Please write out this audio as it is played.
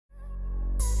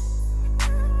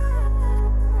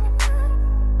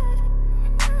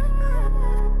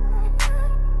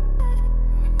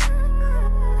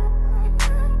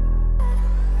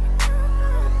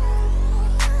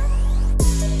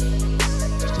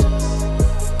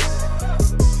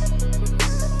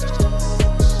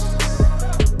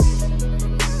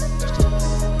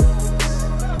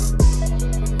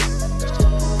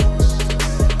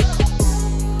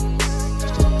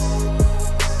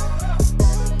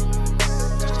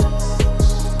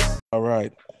All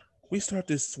right. We start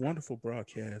this wonderful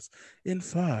broadcast in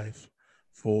five,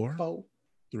 four, Four.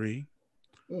 three,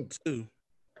 Mm. two,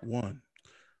 one.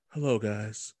 Hello,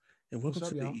 guys, and What's welcome up,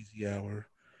 to the y'all? Easy Hour.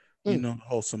 You Mm. know, the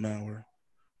wholesome hour.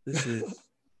 This is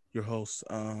your host,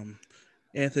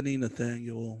 Anthony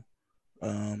Nathaniel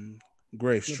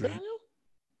Grave Street. Nathaniel?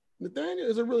 Nathaniel?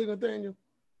 Is it really Nathaniel?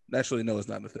 Actually, no, it's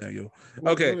not Nathaniel.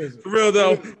 What Okay, is it? for real What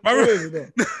though, is it? my What is it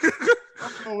though? I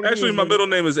don't know what it actually is, my nigga. middle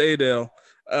name is Adele.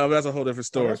 That's a whole different Oh,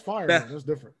 story. that's fire Now, though. That's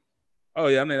different. oh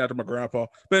yeah, I'm named after my grandpa.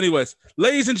 But anyways,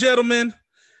 ladies and gentlemen,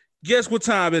 guess what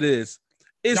time it is?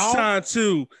 It's Y'all? time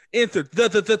to enter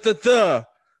the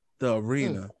Mm.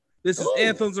 arena. This is Oh.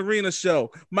 Anthem's Arena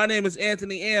Show. My name is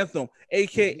Anthony Anthem, Mm-hmm.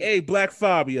 aka Black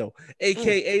Fabio, Mm.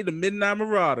 aka the Midnight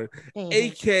Marauder, Mm-hmm.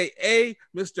 aka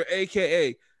Mr.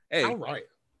 AKA. All Hey, right.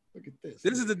 Look at this.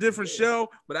 this is a Nigga. different Yeah. show,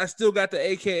 but I still got the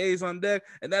AKAs on deck,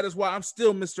 and that is why I'm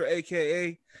still Mr.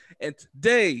 AKA. And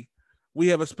today we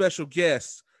have a special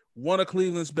guest, one of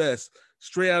Cleveland's best,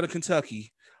 straight out of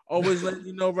Kentucky. Always letting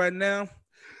you know right now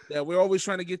that we're always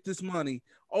trying to get this money,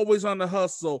 always on the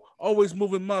hustle, always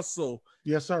moving muscle.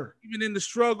 Yes, sir. Even in the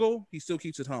struggle, he still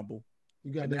keeps it humble.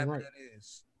 You got And that that right. man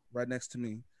is right next to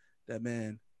me. That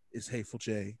man is Hateful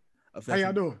J. How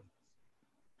y'all doing?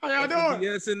 How y'all doing?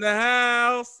 Yes, in the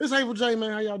house. It's Hateful J,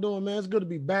 man. How y'all doing, man? It's good to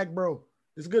be back, bro.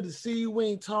 It's good to see you. We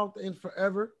ain't talked in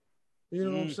forever. You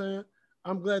know what I'm saying?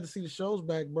 I'm glad to see the show's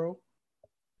back, bro.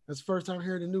 That's the first time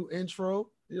hearing the new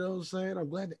intro. You know what I'm saying? I'm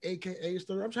glad the AKA is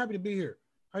still. I'm just happy to be here.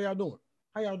 How y'all doing?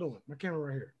 How y'all doing? My camera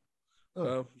right here.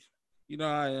 You know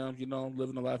I am. You know, I'm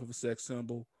living the life of a sex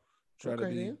symbol. Trying to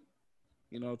be,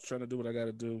 then. trying to do what I got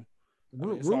to do.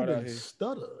 Rude it's hard out and here.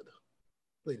 stuttered,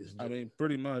 ladies and I gentlemen. mean,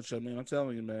 pretty much. I mean, I'm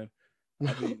telling you, man.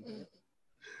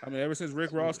 I mean, ever since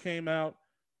Rick Ross came out,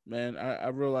 man, I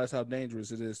realized how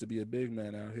dangerous it is to be a big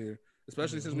man out here,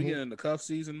 especially since we get in the cuff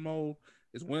season mode.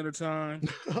 It's wintertime.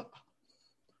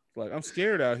 Like, I'm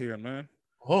scared out here, man.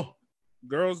 Oh,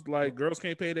 Girls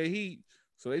can't pay their heat,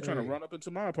 so they trying to run up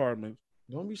into my apartment.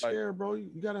 Don't be scared, bro.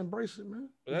 You gotta embrace it, man.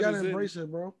 You That gotta is it. embrace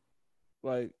it, bro.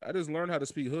 Like, I just learned how to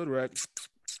speak hood rat.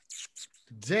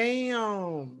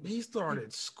 Damn, he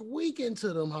started squeaking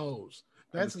to them hoes.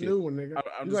 That's a new one, nigga.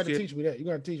 You got to teach me that. You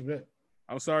got to teach me that.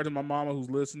 I'm sorry to my mama who's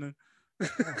listening.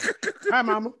 Hi,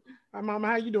 mama. Hi, mama.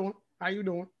 How you doing? How you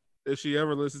doing? If she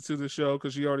ever listens to the show,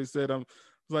 because she already said I'm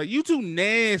like, you too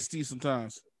nasty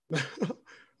sometimes.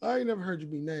 I ain't never heard you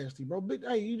be nasty, bro. Big,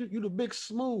 hey, you the big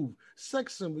smooth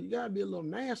sex symbol. You gotta be a little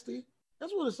nasty.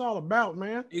 That's what it's all about,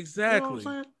 man. Exactly. You know what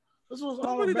I'm saying? That's what it's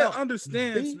all Nobody about. that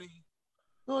understands me.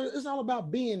 No, it's all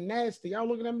about being nasty. Y'all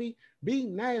looking at me,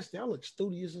 being nasty. I look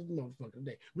studious as a motherfucker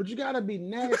day. But you gotta be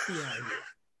nasty out here.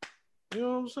 You know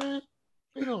what I'm saying?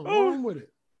 Ain't nothing wrong with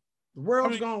it. The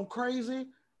world's gone crazy.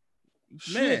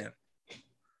 Man.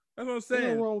 That's what I'm saying.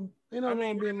 Ain't nothing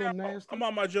wrong being a little nasty. I'm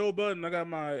on my Joe Budden. I got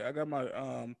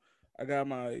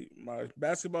my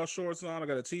basketball shorts on. I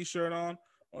got a t-shirt on.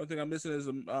 Only thing I'm missing is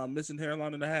a missing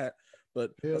hairline in the hat.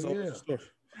 But that's all the story.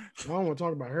 I don't want to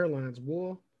talk about hairlines,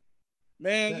 boy.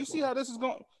 Man, you see how this is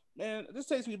going? Man, this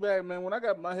takes me back, man. When I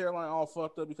got my hairline all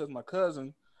fucked up because my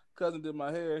cousin did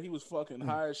my hair. He was fucking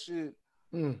high as shit.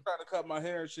 Trying to cut my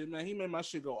hair and shit, man. He made my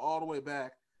shit go all the way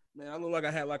back. Man, I look like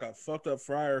I had like a fucked up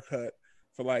fryer cut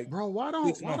for like. Bro, why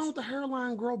don't the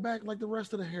hairline grow back like the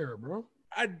rest of the hair, bro?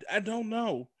 I don't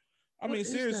know. I mean,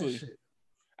 seriously.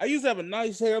 I used to have a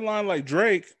nice hairline like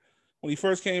Drake when he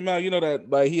first came out. You know that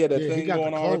like he had that thing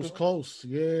going on. Close.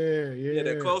 Yeah,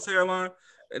 that close hairline.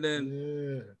 And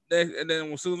then,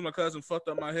 as soon as my cousin fucked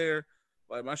up my hair,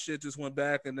 like my shit just went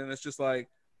back, and then it's like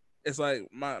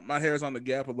my hair's on the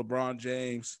gap of LeBron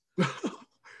James.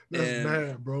 That's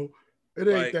bad, bro. It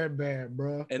ain't that bad,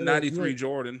 bro. And 93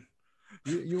 Jordan.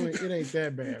 It ain't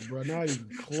that bad, bro. Not even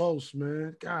close,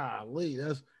 man. Golly,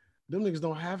 them niggas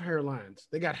don't have hairlines.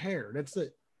 They got hair. That's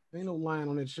it. Ain't no line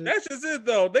on that shit. That's just it,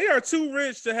 though. They are too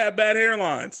rich to have bad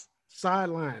hairlines.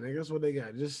 Sideline, I guess what they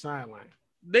got. Just sideline.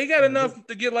 They got enough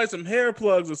to get like some hair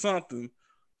plugs or something.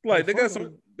 Like they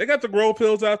got the grow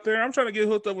pills out there. I'm trying to get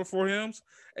hooked up with 4Hims.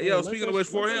 Hey, yo, speaking of which,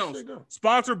 4Hims,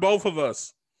 sponsor both of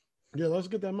us. Yeah, let's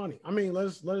get that money. I mean,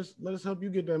 let's help you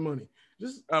get that money.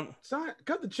 Just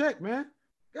cut the check, man.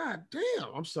 God damn.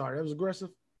 I'm sorry. That was aggressive.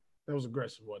 Wasn't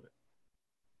it?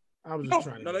 I was just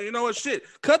trying to. No, you know what? Shit.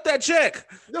 Cut that check.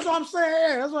 That's what I'm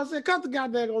saying. That's what I said. Cut the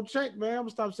goddamn check, man. I'm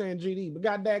gonna stop saying GD, but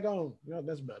goddamn,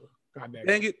 that's better. Goddamn.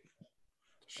 Dang it.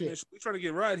 Shit. Man, we trying to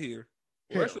get right here.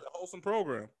 We're actually a wholesome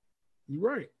program. You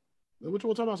right. Which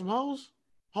one talking about? Some hoes?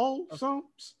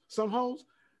 Some hoes?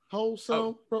 Hoes,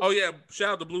 some. Oh yeah. Shout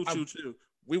out to Blue Chew too.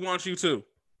 We want you too.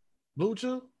 Blue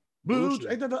Chew?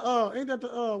 Ain't that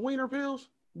the wiener pills?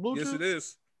 Blue Yes, Chew? it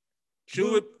is.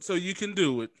 Chew it so you can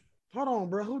do it. Hold on,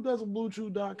 bro. Who does a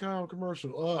BlueChew.com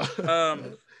commercial?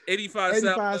 85 South.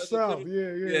 85 South.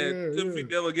 Yeah. Timothy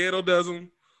Delgado does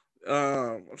them.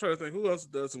 I'm trying to think who else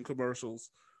does some commercials.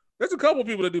 There's a couple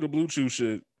people that do the Blue Chew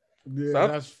shit. Yeah,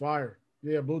 that's fire.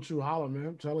 Yeah, Blue Chew holler, man.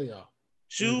 I'm telling y'all.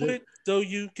 Chew it so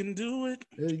you can do it.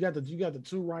 Yeah, you got the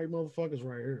two right motherfuckers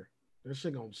right here. That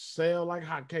shit gonna sell like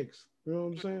hotcakes. You know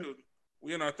what I'm saying? Dude,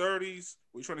 we in our 30s.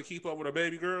 We trying to keep up with our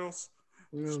baby girls.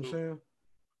 You know what I'm saying?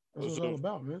 That's what it's all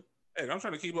about, man. Hey, I'm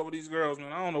trying to keep up with these girls,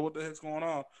 man. I don't know what the heck's going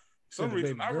on. For some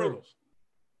reason,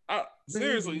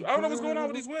 seriously, I don't know what's going on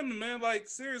with these women, man. Like,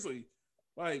 seriously.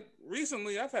 Like,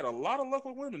 recently, I've had a lot of luck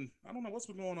with women. I don't know what's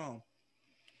been going on.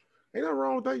 Ain't nothing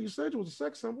wrong with that. You said you was a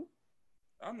sex symbol.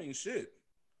 I mean, shit.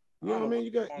 You know what I mean?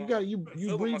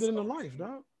 You breathed it into life,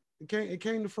 dog. It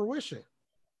came to fruition.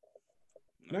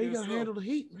 Now you gotta handle the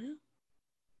heat, man.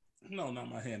 No, not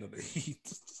my handle the heat.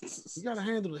 You gotta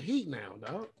handle the heat now,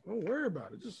 dog. Don't worry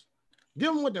about it. Just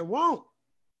give them what they want.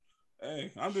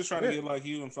 Hey, I'm just trying to get like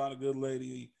you and find a good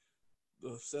lady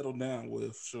to settle down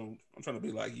with. So I'm trying to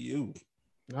be like you.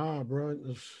 Nah, bro.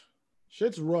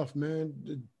 Shit's rough,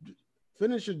 man.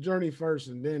 Finish your journey first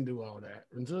and then do all that.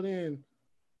 Until then,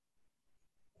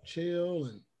 chill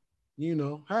and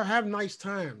have nice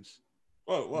times.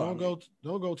 Well,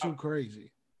 don't go too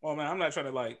crazy. Well, man, I'm not trying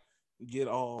to like get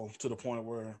all to the point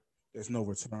where there's no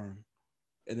return.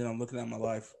 And then I'm looking at my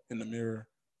life in the mirror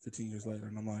 15 years later,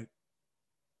 and I'm like,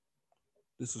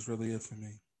 this is really it for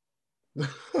me.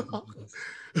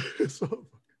 It's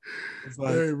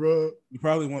like, hey, bro, you're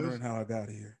probably wondering how I got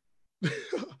here.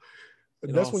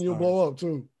 That's when you'll blow up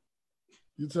too.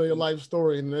 You tell your life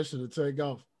story and that shit'll take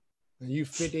off. And you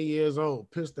 50 years old,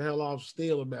 pissed the hell off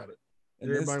still about it. And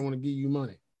everybody want to give you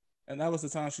money. And that was the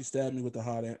time she stabbed me with the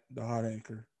hot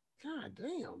anchor. God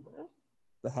damn, bro.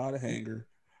 The hot hanger.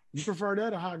 You prefer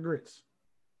that or hot grits?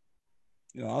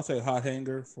 I'll say hot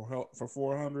hanger for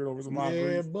 400 over some hot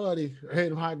grits. Yeah, buddy. Hey,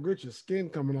 them hot grits, your skin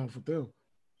coming off with them.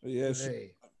 Yeah,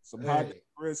 some hot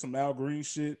grits, some Al Green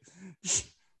shit.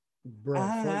 Bro,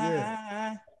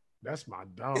 yeah. That's my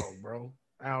dog, bro.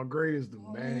 Al Green is the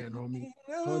man, homie.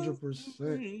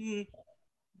 100%.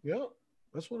 Yep,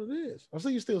 that's what it is. I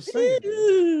see you still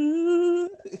singing.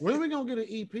 When are we gonna get an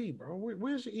EP, bro?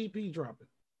 Where's your EP dropping?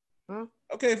 Huh?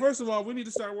 Okay, first of all, we need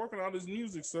to start working on this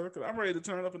music, sir, because I'm ready to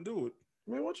turn up and do it.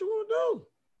 Man, what you want to do?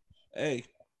 Hey,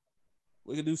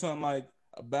 we could do something like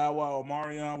a Bow Wow or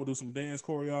Marion. We'll do some dance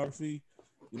choreography.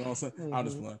 You know what I'm saying? Mm-hmm. I'm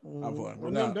just playing. I'm playing.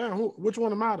 Well, down. Which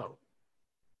one am I, though?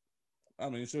 I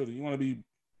mean, sure. You want to be,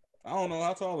 I don't know.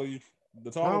 How tall are you? I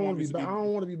don't want to be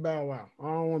Bow Wow. I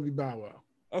don't want to be Bow Wow.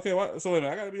 Okay, so wait a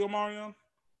minute. I got to be Omarion?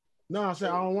 No, I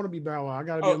said I don't want to be Bow Wow. I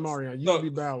got to be Omarion. You can be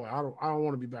Bow Wow. I don't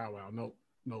want to be Bow Wow.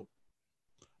 Nope.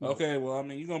 Okay, well, I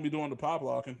mean, you're going to be doing the pop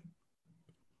locking.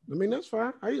 I mean, that's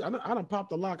fine. I done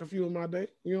popped a lock a few in my day.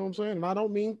 You know what I'm saying? And I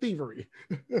don't mean thievery.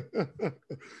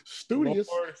 Studious,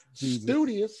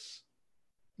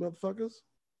 motherfuckers.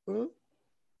 Huh?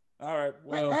 All right.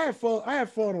 Well, I had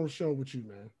fun on the show with you,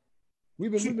 man.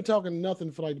 We've been talking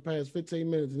nothing for like the past 15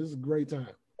 minutes. This is a great time.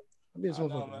 I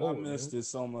missed this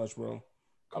so much, bro.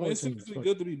 I mean, it's seriously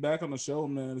good to be back on the show,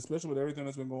 man. Especially with everything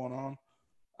that's been going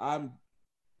on.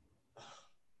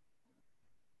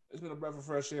 It's been a breath of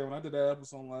fresh air. When I did that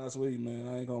episode last week, man,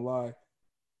 I ain't gonna lie.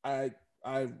 I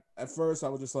at first I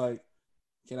was just like,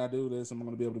 can I do this? Am I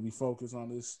gonna be able to be focused on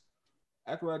this?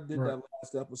 After I did that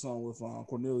last episode with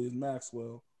Cornelius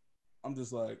Maxwell, I'm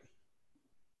just like,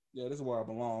 yeah, this is where I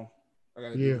belong. I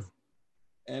gotta do this.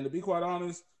 And to be quite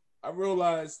honest, I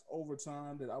realized over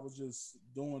time that I was just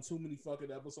doing too many fucking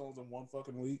episodes in one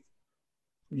fucking week.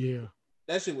 Yeah.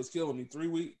 That shit was killing me.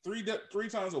 3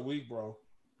 times a week, bro.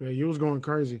 Yeah, you was going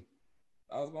crazy.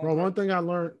 Bro, one thing I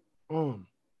learned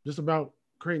just about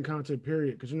creating content,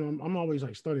 period, because I'm always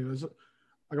like studying.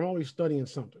 I'm always studying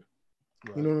something.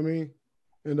 Right. You know what I mean?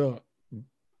 And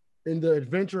in the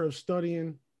adventure of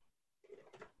studying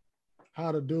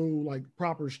how to do like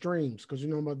proper streams, because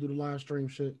I'm about to do the live stream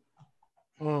shit.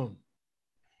 I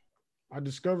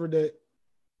discovered that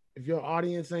if your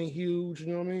audience ain't huge, you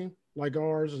know what I mean? Like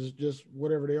ours is just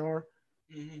whatever they are,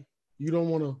 you don't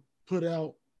want to put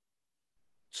out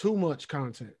too much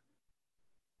content.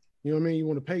 You know what I mean? You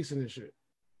want to pace in this shit,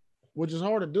 which is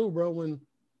hard to do, bro, when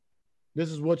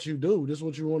this is what you do. This is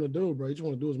what you want to do, bro. You just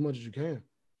want to do as much as you can.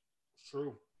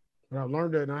 True. But I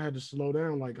learned that and I had to slow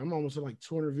down. Like I'm almost at like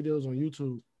 200 videos on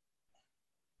YouTube.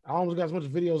 I almost got as much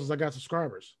videos as I got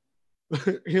subscribers.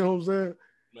 You know what I'm saying?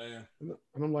 Man.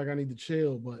 And I'm like, I need to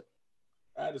chill, but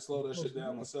I had to slow that shit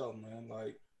down myself, man.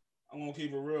 Like, I'm gonna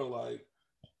keep it real. Like,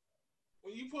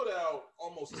 mean, you put out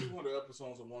almost 200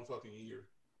 episodes in one fucking year.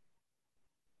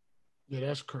 Yeah,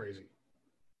 that's crazy.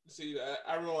 See,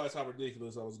 I realized how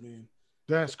ridiculous I was being.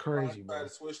 That's crazy, I bro. to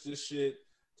switch this shit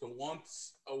to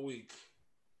once a week.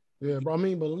 Yeah, bro. I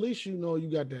mean, but at least you know you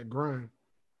got that grind.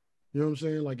 You know what I'm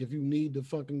saying? Like if you need to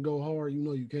fucking go hard, you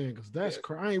know you can. Cause that's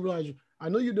I ain't realize you. I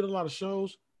know you did a lot of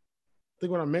shows. I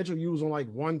think when I met you was on like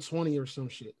 120 or some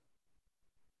shit.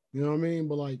 You know what I mean?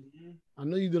 But like, I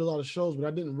know you did a lot of shows, but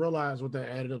I didn't realize what that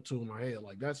added up to in my head.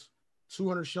 Like that's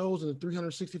 200 shows in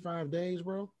 365 days,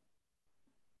 bro.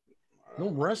 No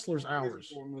wrestlers'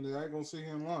 hours. For a minute, I ain't gonna sit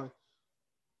here and lie.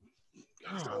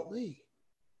 Golly.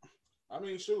 I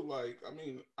mean, shoot, like,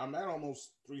 I'm at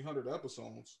almost 300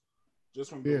 episodes just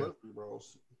from Delivery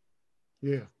Bros.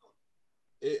 Yeah.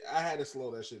 I had to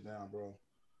slow that shit down, bro.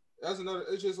 That's another.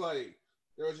 It's just like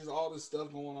there was just all this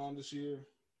stuff going on this year,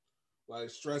 like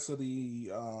stress of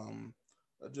the,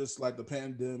 just like the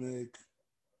pandemic.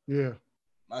 Yeah.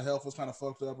 My health was kind of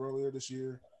fucked up earlier this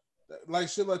year. Like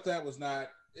shit like that was not.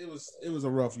 It was a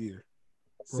rough year.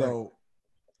 So,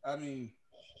 I mean,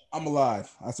 I'm alive.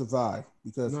 I survived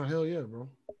because. No, hell yeah, bro.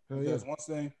 Because one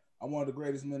thing, I'm one of the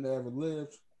greatest men that ever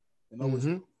lived, and always.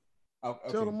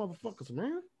 Tell the motherfuckers,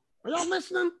 man. Are y'all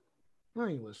listening? I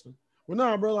ain't listening. Well,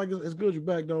 nah, bro. Like it's good you're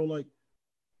back though. Like,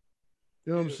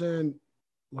 you know what I'm saying?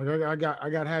 Like I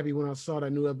got happy when I saw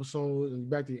that new episode and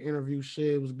back to the interview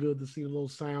shit. It was good to see the little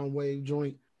sound wave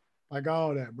joint, like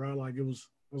all that, bro. Like it was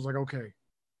like okay,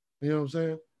 you know what I'm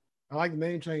saying? I like the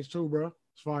name change too, bro.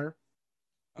 It's fire.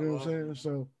 You know what I'm saying?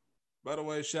 So, by the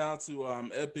way, shout out to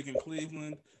Epic in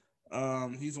Cleveland.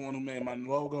 He's the one who made my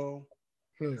logo.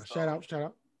 Yeah, so, shout out. Yeah,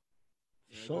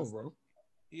 so, bro.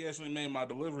 He actually made my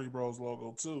Delivery Bros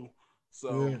logo too.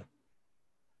 So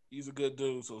he's a good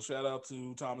dude. So shout out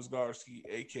to Thomas Garsky,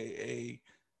 aka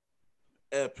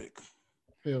Epic.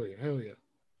 Hell yeah.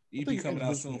 EP coming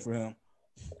out soon for him.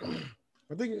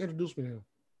 I think you introduced me to him.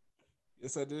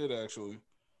 Yes, I did actually.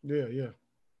 Yeah.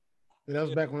 And that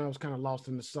was back when I was kind of lost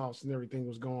in the sauce and everything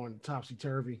was going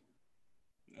topsy-turvy.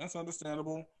 That's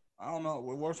understandable. I don't know.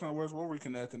 We're working on words. We'll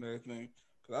reconnect and everything.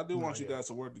 Because I do want you guys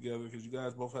to work together because you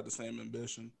guys both have the same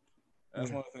ambition.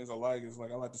 That's one of the things I like is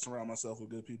like I like to surround myself with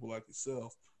good people like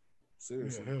yourself.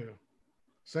 Seriously. Yeah.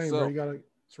 Same, bro. You got to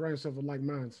surround yourself with like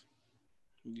minds.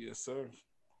 Yes, sir.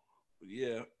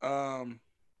 Yeah.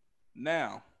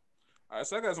 Now, all right,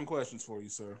 so I got some questions for you,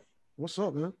 sir. What's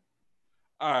up, man?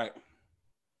 All right.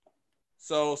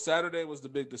 So Saturday was the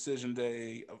big decision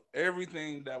day of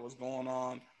everything that was going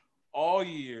on all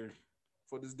year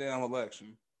for this damn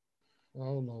election.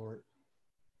 Oh Lord.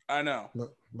 I know.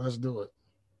 Let's do it.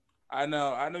 I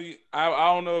know you.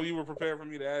 I don't know if you were prepared for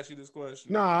me to ask you this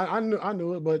question. No, I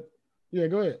knew it, but yeah,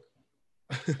 go ahead.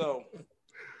 So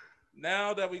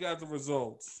now that we got the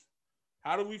results,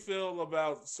 how do we feel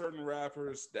about certain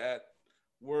rappers that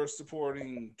were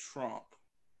supporting Trump?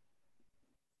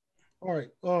 All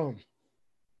right.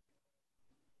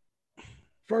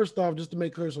 First off, just to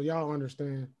make clear so y'all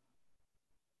understand,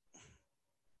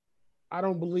 I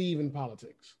don't believe in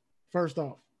politics. First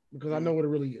off, because I know what it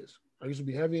really is. I used to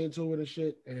be heavy into it and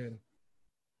shit, and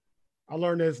I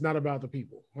learned that it's not about the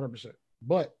people, 100%.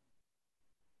 But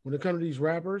when it comes to these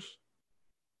rappers,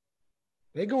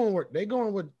 they going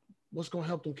with what's gonna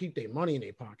help them keep their money in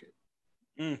their pocket.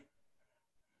 Niggas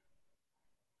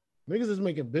is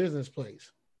making business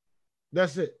plays.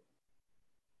 That's it.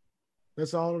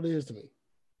 That's all it is to me.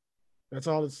 That's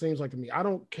all it seems like to me. I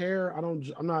don't care. I don't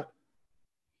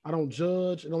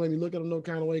judge. It don't let me look at them no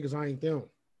kind of way because I ain't them.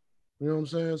 You know what I'm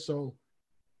saying? So,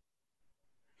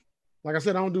 like I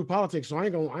said, I don't do politics, so I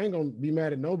ain't gonna be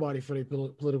mad at nobody for their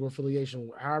political affiliation,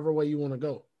 however way you want to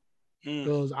go.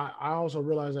 Because I also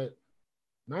realize that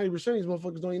 90% of these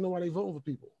motherfuckers don't even know why they voting for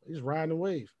people. They just riding the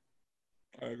wave.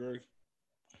 I agree.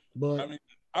 But I mean,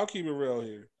 I'll keep it real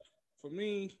here. For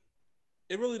me,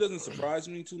 it really doesn't surprise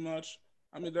me too much.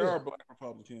 I mean, there are Black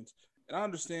Republicans, and I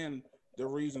understand the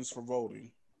reasons for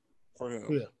voting for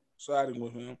him, siding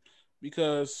with him,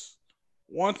 because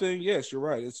one thing, yes, you're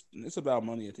right. It's about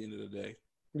money at the end of the day.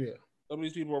 Yeah. Some of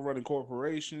these people are running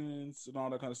corporations and all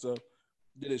that kind of stuff.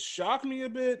 Did it shock me a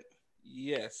bit?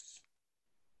 Yes.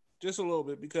 Just a little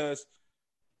bit, because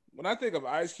when I think of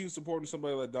Ice Cube supporting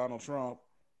somebody like Donald Trump,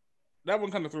 that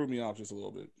one kind of threw me off just a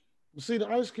little bit. See, the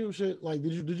Ice Cube shit, like,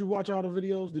 did you watch all the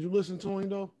videos? Did you listen to him,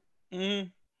 though? Mm-hmm.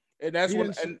 And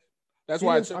that's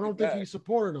why I don't think he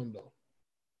supported him, though.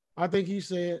 I think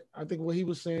what he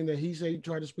was saying, that he said he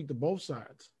tried to speak to both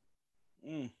sides.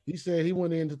 He said he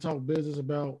went in to talk business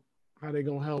about how they're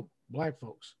gonna help Black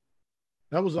folks.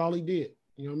 That was all he did.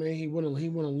 You know what I mean? He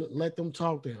wouldn't let them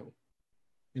talk to him.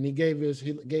 and he gave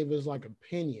his like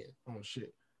opinion on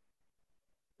shit.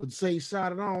 But say he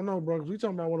sided, I don't know, bro. Because we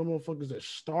talking about one of the motherfuckers that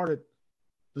started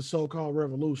the so-called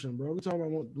revolution, bro. We talking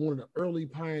about one of the early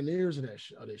pioneers of this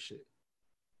shit.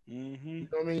 Mm-hmm. You know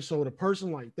what I mean? So with a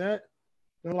person like that,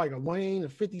 they're like a Wayne, a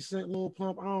 50 Cent, Lil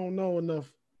Pump. I don't know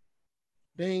enough.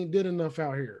 They ain't did enough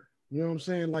out here. You know what I'm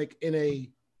saying? Like in a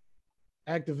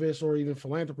activist or even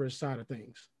philanthropist side of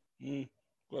things.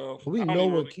 Well, but we know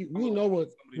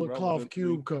what cloth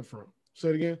Cube cut from. Say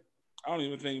it again. I don't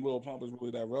even think Lil Pump is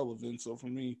really that relevant. So for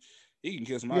me, he can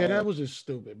kiss my ass. ass. That was just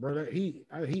stupid, bro.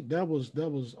 That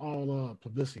was all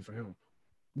publicity for him.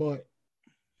 But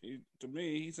to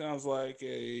me, he sounds like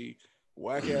a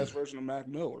whack ass version of Mac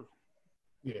Miller.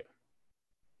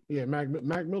 Yeah. Mac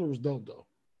Miller was dope though.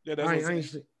 Yeah,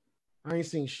 that's I ain't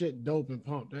seen shit dope and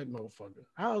Pump that motherfucker.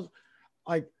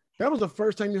 That was the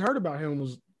first time you heard about him,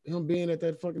 was him being at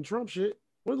that fucking Trump shit.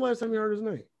 When was the last time you heard his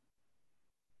name?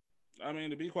 I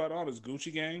mean, to be quite honest,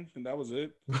 Gucci Gang, and that was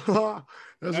it.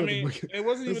 It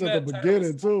wasn't even at the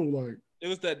beginning too. Like, it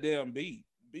was that damn beat.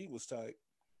 Beat was tight.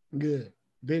 Yeah.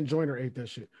 Then Joyner ate that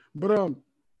shit. But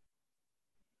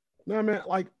nah, man,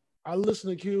 like I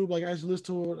listened to Cube, like I just listened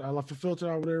to it. I left the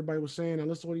filter out what everybody was saying. I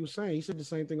listened to what he was saying. He said the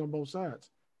same thing on both sides.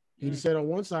 He said on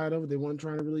one side of it, they weren't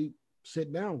trying to really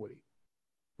sit down with him,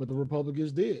 but the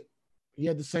Republicans did. He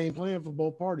had the same plan for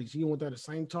both parties. He wanted that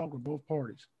same talk with both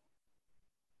parties.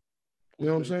 You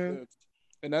know what I'm saying?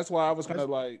 And that's why I was kind of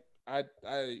like, I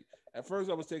at first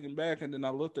I was taken back, and then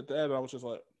I looked at that and I was just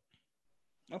like,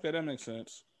 okay, that makes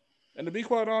sense. And to be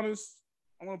quite honest,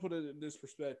 I want to put it in this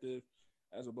perspective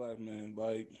as a black man.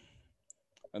 Like,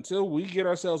 until we get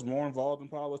ourselves more involved in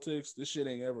politics, this shit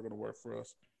ain't ever gonna work for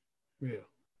us. Yeah.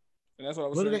 And that's what I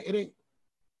was saying. It ain't.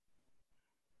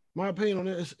 My opinion on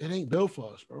it ain't built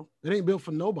for us, bro. It ain't built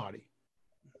for nobody.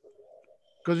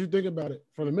 Because you think about it,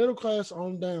 from the middle class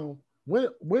on down,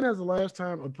 when has the last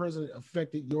time a president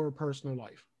affected your personal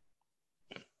life?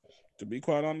 To be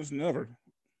quite honest, never.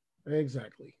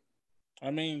 Exactly.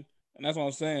 I mean, and that's what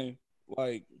I'm saying.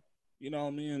 Like, you know,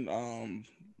 me and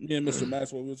Mr.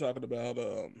 Maxwell, we were talking about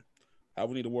how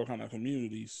we need to work on our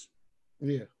communities.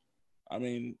 Yeah. I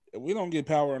mean, if we don't get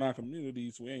power in our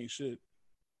communities, we ain't shit.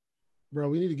 Bro,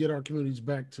 we need to get our communities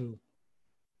back to.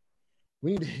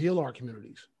 We need to heal our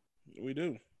communities. We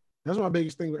do. That's my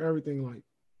biggest thing with everything. Like,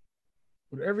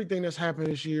 with everything that's happened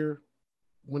this year,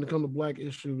 when it comes to black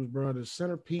issues, bro, the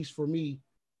centerpiece for me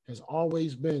has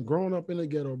always been growing up in the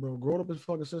ghetto, bro. Growing up in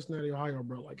fucking Cincinnati, Ohio,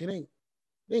 bro. Like, it ain't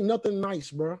nothing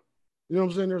nice, bro. You know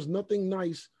what I'm saying? There's nothing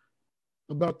nice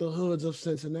about the hoods of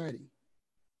Cincinnati.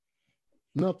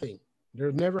 Nothing.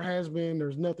 There never has been.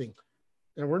 There's nothing.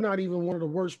 And we're not even one of the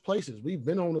worst places. We've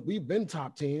been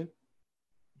top 10.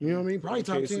 You know what I mean? Probably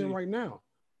top 10 right now.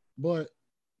 But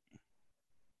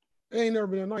it ain't never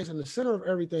been that nice. In the center of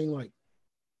everything, like,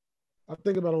 I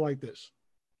think about it like this.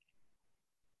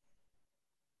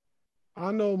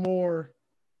 I know more,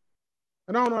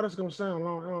 and I don't know how that's gonna sound. I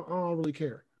don't really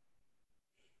care.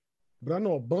 But I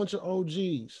know a bunch of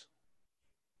OGs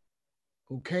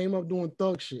who came up doing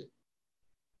thug shit.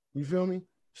 You feel me?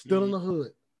 Still in the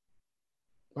hood.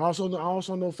 I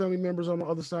also know family members on the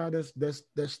other side that's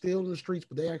still in the streets,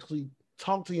 but they actually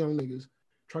talk to young niggas,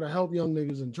 try to help young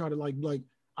niggas, and try to like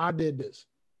I did this.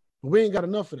 But we ain't got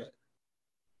enough of that.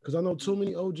 Because I know too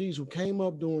many OGs who came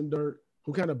up doing dirt,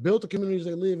 who kind of built the communities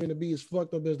they live in to be as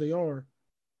fucked up as they are,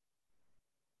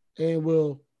 and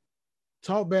will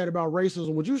talk bad about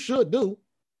racism, which you should do,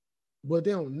 but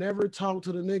they don't never talk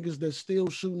to the niggas that's still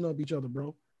shooting up each other,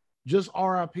 bro. Just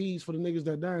RIPs for the niggas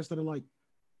that die instead of like,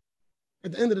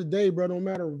 at the end of the day, bro, no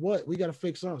matter what, we got to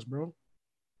fix us, bro.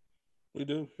 We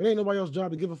do. It ain't nobody else's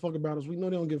job to give a fuck about us. We know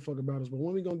they don't give a fuck about us, but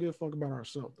when we going to give a fuck about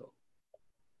ourselves, though?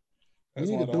 We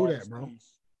need to do that, bro.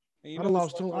 I done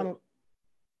lost too. I don't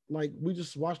like. We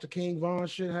just watched the King Von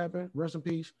shit happen. Rest in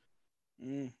peace.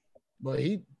 But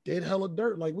he did hella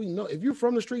dirt. Like, we know, if you're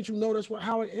from the streets, you know that's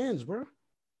how it ends, bro.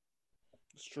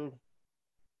 It's true.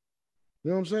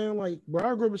 You know what I'm saying? Like,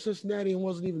 bro, I grew up in Cincinnati and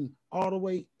wasn't even all the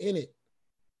way in it,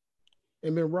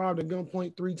 and been robbed at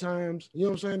gunpoint 3 times. You know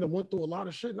what I'm saying? And went through a lot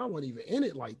of shit, and I wasn't even in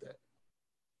it like that.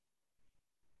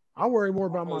 I worry more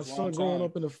about my son growing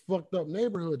up in a fucked up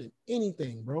neighborhood than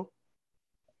anything, bro.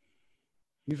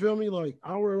 You feel me? Like,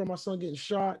 I worry about my son getting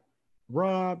shot,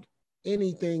 robbed,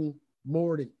 anything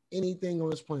more than anything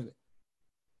on this planet.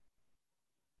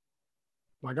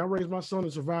 Like, I raised my son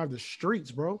to survive the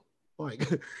streets, bro. Like,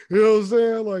 you know what I'm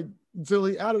saying? Like, until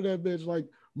he out of that bitch, like,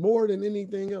 more than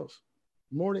anything else.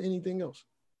 More than anything else.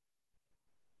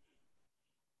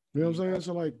 You know what I'm saying?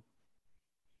 So, like,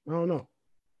 I don't know.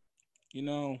 You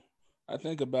know, I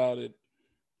think about it.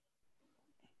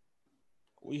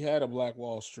 we had a Black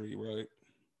Wall Street, right?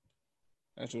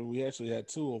 Actually, we actually had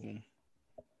two of them.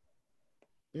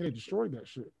 Yeah, they destroyed that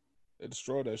shit. They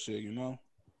destroyed that shit, you know?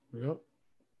 Yep.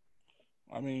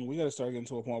 I mean, we got to start getting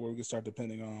to a point where we can start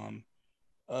depending on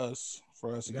us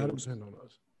for us to Gotta get depend on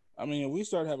us. I mean, if we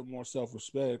start having more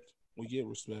self-respect, we get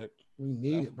respect. We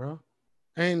need it, bro.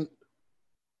 And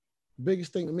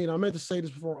biggest thing to me, and I meant to say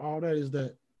this before all that, is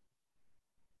that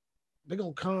they're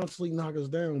gonna constantly knock us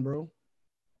down, bro.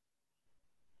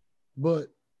 But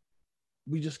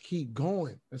we just keep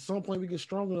going. At some point, we get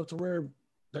strong enough to where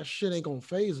that shit ain't gonna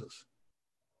phase us.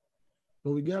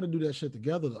 But we got to do that shit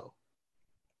together, though.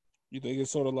 You think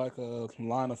it's sort of like a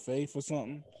line of faith or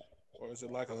something, or is it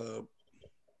like a?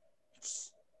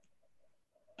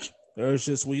 Or it's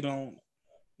just we don't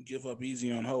give up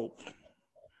easy on hope.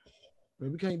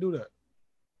 Man, we can't do that.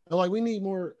 And like we need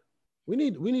more. We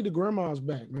need the grandmas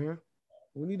back, man.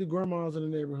 We need the grandmas in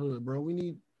the neighborhood, bro. We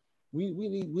need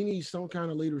some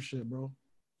kind of leadership, bro.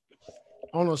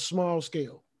 On a small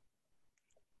scale.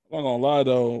 I'm not gonna lie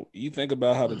though, you think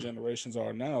about how the generations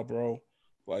are now, bro.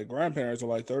 Like grandparents are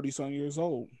like 30-some years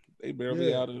old. They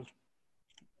barely out of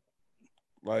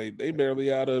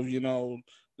you know,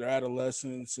 their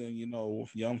adolescence and you know,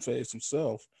 young face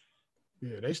himself.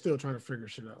 Yeah, they still trying to figure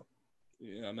shit out.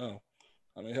 Yeah, I know.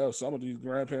 I mean, hell, some of these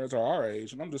grandparents are our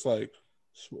age, and I'm just like,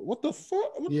 what the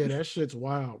fuck? Yeah, that shit's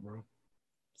wild, bro.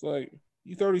 It's like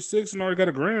you 36 and already got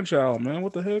a grandchild, man.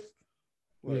 What the heck?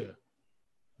 Like, yeah.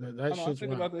 That I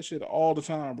think about that shit all the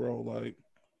time, bro. Like,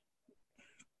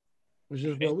 it's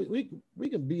just, bro, we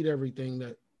can beat everything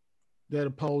that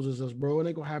opposes us, bro. And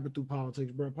it gonna happen through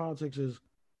politics, bro. Politics is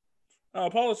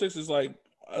like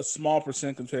a small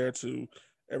percent compared to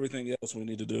everything else we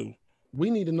need to do.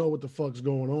 We need to know what the fuck's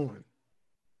going on.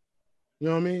 You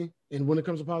know what I mean? And when it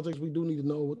comes to politics, we do need to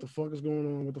know what the fuck is going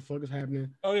on, what the fuck is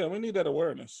happening. Oh yeah, we need that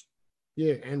awareness.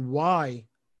 Yeah, and why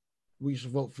we should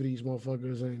vote for these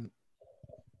motherfuckers and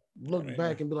look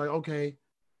back and be like, okay,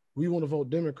 we want to vote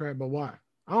Democrat, but why?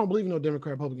 I don't believe in no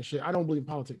Democrat Republican shit. I don't believe in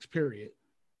politics, period.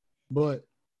 But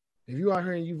if you out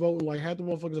here and you voting like half the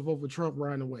motherfuckers that vote for Trump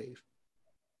riding the wave,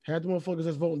 half the motherfuckers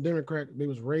that's voting Democrat, they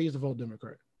was raised to vote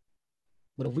Democrat.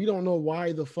 But if we don't know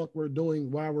why the fuck we're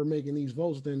making these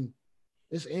votes, then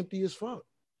it's empty as fuck.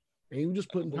 And you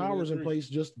just putting powers in place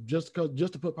just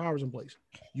to put powers in place.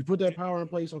 You put that power in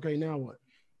place, okay, now what?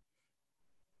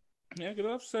 Yeah,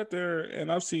 because I've sat there and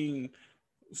I've seen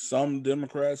some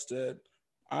Democrats that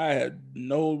I had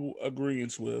no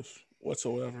agreement with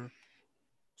whatsoever.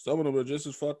 Some of them are just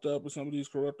as fucked up as some of these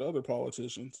corrupt other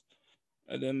politicians.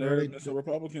 And then there's the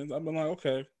Republicans. I've been like,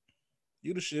 okay,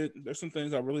 you the shit. There's some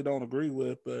things I really don't agree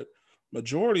with, but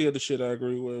majority of the shit I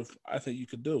agree with, I think you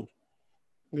could do.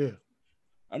 Yeah.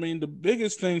 I mean, the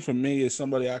biggest thing for me is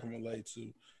somebody I can relate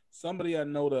to. Somebody I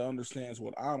know that understands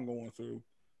what I'm going through.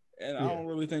 And I don't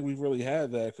really think we've really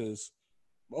had that because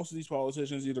most of these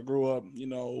politicians either grew up, you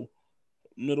know,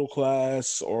 middle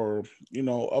class or, you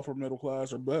know, upper middle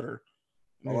class or better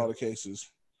in a lot of cases.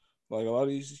 Like a lot of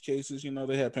these cases, you know,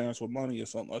 they had parents with money or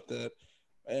something like that.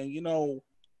 And, you know,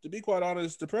 to be quite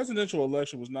honest, the presidential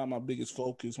election was not my biggest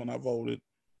focus when I voted.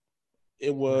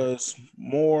 It was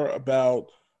more about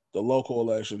the local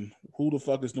election. Who the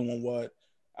fuck is doing what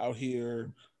out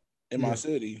here in my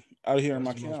city, out here in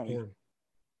my county?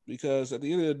 Because at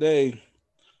the end of the day,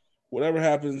 whatever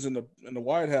happens in the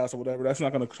White House or whatever, that's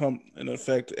not going to come and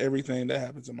affect everything that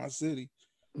happens in my city.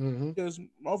 Mm-hmm. Because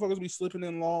motherfuckers be slipping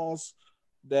in laws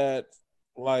that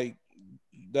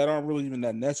aren't really even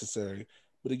that necessary,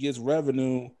 but it gets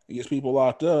revenue, it gets people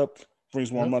locked up,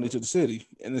 brings more money to the city,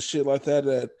 and it's shit like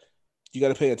that you got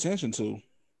to pay attention to.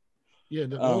 Yeah,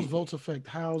 those votes affect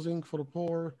housing for the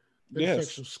poor. It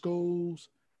affects your schools.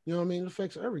 You know what I mean? It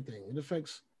affects everything. It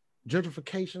affects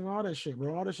gentrification, all that shit,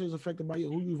 bro. All that shit is affected by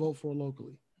who you vote for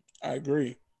locally. I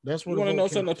agree. That's what you want to know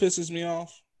something that pisses me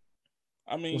off?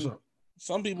 I mean,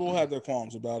 some people have their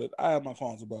qualms about it. I have my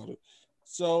qualms about it.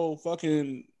 So at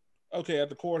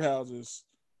the courthouses,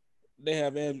 they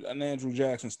have an Andrew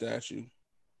Jackson statue.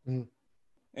 Mm-hmm.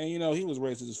 And, you know, he was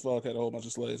racist as fuck, had a whole bunch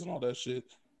of slaves and all that shit.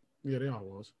 Yeah, they all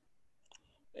was.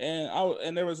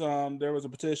 And there was a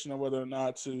petition on whether or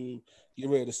not to get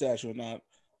rid of the statue or not.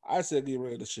 I said get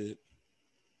rid of the shit.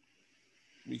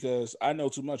 Because I know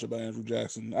too much about Andrew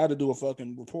Jackson. I had to do a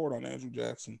fucking report on Andrew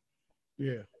Jackson.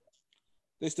 Yeah.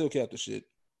 They still kept the shit.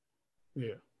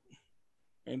 Yeah.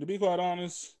 And to be quite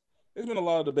honest, there's been a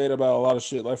lot of debate about a lot of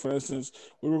shit. Like, for instance,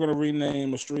 we were going to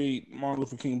rename a street Martin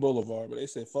Luther King Boulevard, but they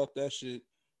said, fuck that shit.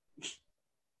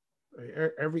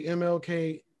 Every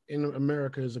MLK in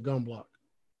America is a gun block.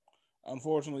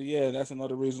 Unfortunately, yeah, that's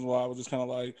another reason why I was just kind of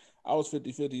like, I was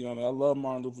 50-50 on it. I love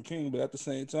Martin Luther King, but at the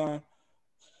same time,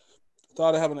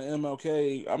 thought of having an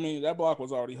MLK. I mean, that block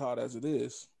was already hot as it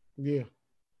is. Yeah,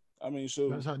 I mean,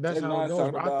 shoot, that's Tech how it Nine's goes.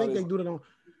 talking But I about think it. they do that on,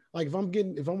 like, if I'm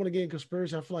going to get in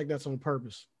conspiracy, I feel like that's on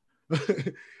purpose. You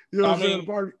know what I I'm saying? mean, The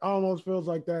party almost feels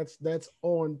like that's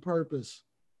on purpose.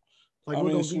 Like I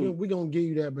mean, shoot. we're gonna give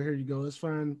you that, but here you go. Let's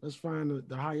find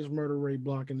the highest murder rate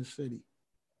block in the city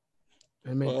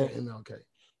and make Well, that MLK.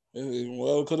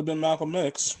 it could have been Malcolm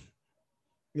X.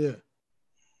 Yeah.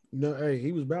 No, hey,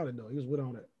 he was about it though. He was with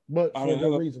all that, but I for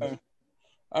good mean, reasons.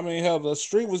 hell, the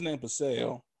street was named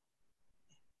Paseo,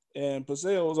 and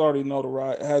Paseo was already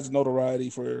has notoriety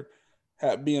for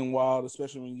being wild,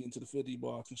 especially when you get into the 50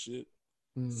 blocks and shit.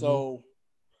 Mm-hmm. So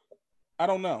I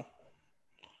don't know.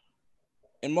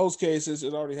 In most cases,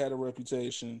 it already had a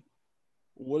reputation.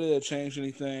 Would it have changed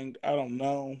anything? I don't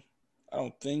know. I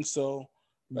don't think so.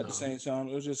 But at the same time,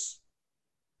 it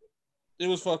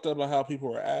was fucked up by how people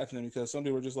were acting, because some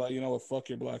people were just like, you know what, fuck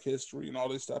your Black history and all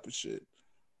this type of shit.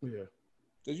 Yeah.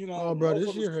 Because, you know, oh, bro,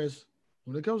 this year has,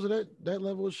 when it comes to that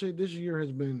level of shit, this year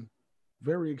has been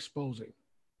very exposing.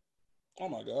 Oh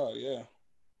my God, yeah.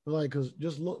 Like, cause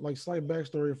just look, like, slight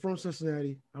backstory. I'm from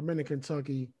Cincinnati. I've been in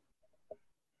Kentucky.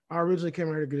 I originally came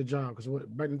out here to get a job because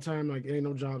back in time, like, it ain't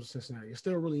no jobs in Cincinnati. It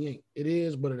still really ain't. It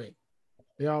is, but it ain't.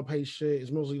 They all pay shit. It's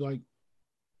mostly like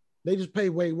they just pay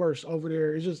way worse over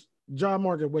there. It's just job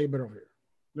market way better over here.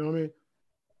 You know what I mean?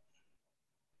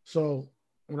 So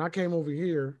when I came over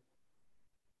here,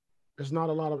 it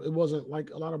wasn't like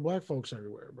a lot of black folks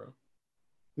everywhere, bro.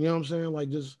 You know what I'm saying? Like,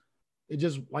 it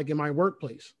just like in my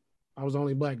workplace, I was the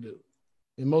only black dude.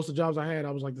 And most of the jobs I had,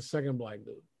 I was like the second black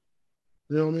dude.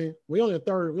 You know what I mean? We're only a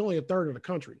third of the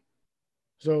country.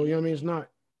 So, you know what I mean? It's not,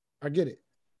 I get it.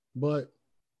 But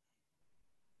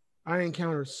I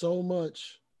encountered so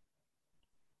much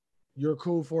you're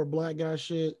cool for a black guy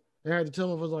shit. And I had to tell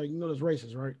them, I was like, you know, that's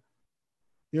racist, right?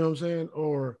 You know what I'm saying?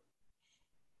 Or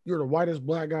you're the whitest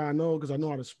black guy I know because I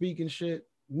know how to speak and shit.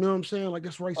 You know what I'm saying? Like,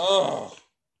 that's racist. Oh,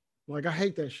 like, I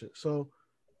hate that shit. So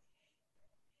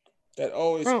that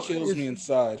always kills me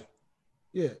inside.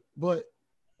 Yeah, but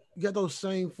you got those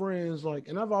same friends, like,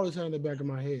 and I've always had in the back of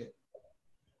my head,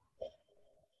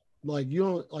 like, you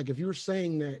don't, like, if you're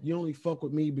saying that, you only fuck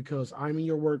with me because I'm in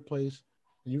your workplace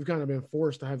and you've kind of been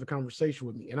forced to have a conversation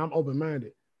with me, and I'm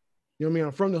open-minded. You know what I mean?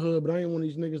 I'm from the hood, but I ain't one of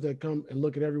these niggas that come and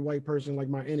look at every white person like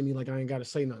my enemy, like I ain't got to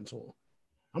say nothing to them.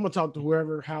 I'm gonna talk to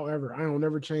whoever, however. I don't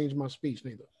never change my speech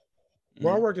neither.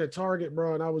 Bro, I worked at Target,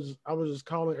 bro, and I was just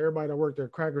calling everybody that worked there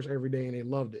crackers every day, and they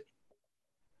loved it.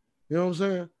 You know what I'm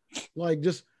saying? Like,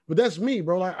 just, but that's me,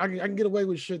 bro. Like, I can get away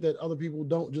with shit that other people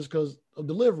don't just because of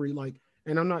delivery. Like,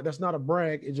 and that's not a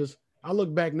brag. It just, I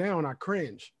look back now and I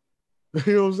cringe.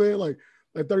 You know what I'm saying? Like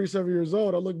 37 years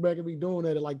old, I look back at me doing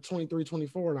that at like 23,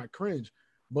 24, and I cringe.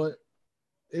 But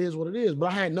it is what it is. But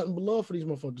I had nothing but love for these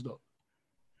motherfuckers, though.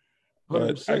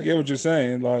 100%. But I get what you're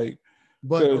saying. Like,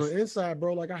 but on the inside,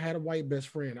 bro, like, I had a white best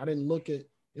friend. I didn't look at,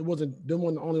 them wasn't the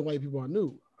only white people I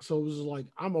knew. So it was like,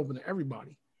 I'm open to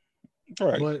everybody.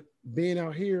 Right. But being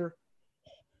out here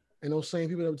and those same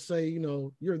people that would say, you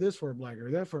know, you're this for a black guy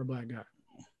or that for a black guy,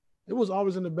 it was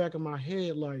always in the back of my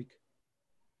head, like,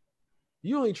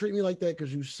 you only treat me like that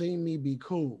because you seen me be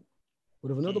cool.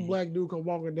 But if another black dude come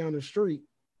walking down the street,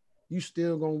 you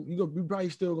probably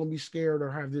still gonna be scared or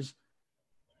have this,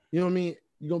 you know what I mean?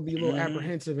 You're gonna be a little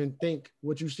apprehensive and think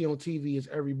what you see on TV is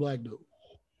every black dude.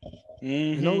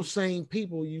 And those same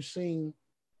people you seen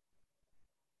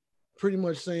pretty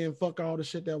much saying fuck all the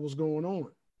shit that was going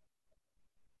on.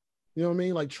 You know what I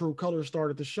mean? Like, True Colors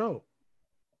started the show.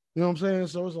 You know what I'm saying?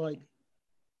 So it's like,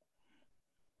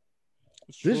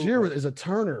 this year is a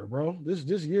turner, bro.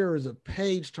 This year is a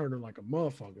page turner like a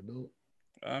motherfucker, dude.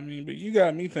 I mean, but you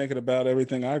got me thinking about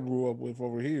everything I grew up with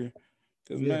over here.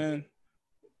 Because, man,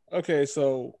 okay,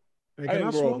 so. Hey, can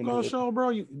I smoke on the show,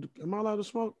 bro? Am I allowed to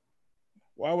smoke?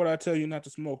 Why would I tell you not to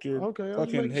smoke? You're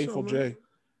fucking hateful, Jay.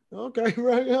 Okay,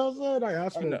 right. You know what I'm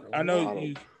saying? I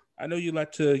know you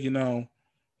like to,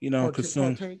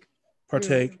 consume,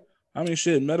 partake. I mean,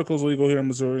 shit, medical's legal here in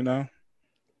Missouri now.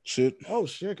 Shit. Oh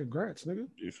shit! Congrats, nigga.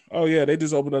 Oh yeah, they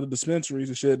just opened up the dispensaries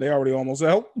and shit. They already almost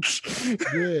out.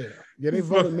 yeah. They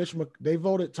voted They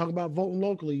voted. Talk about voting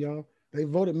locally, y'all. They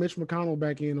voted Mitch McConnell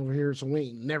back in over here, so we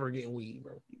ain't never getting weed,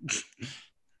 bro.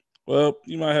 Well,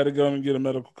 you might have to go and get a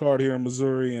medical card here in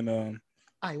Missouri, and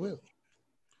I will.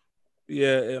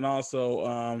 Yeah, and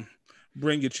also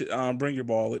bring your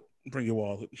wallet. Bring your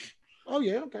wallet. Oh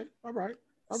yeah, okay, all right.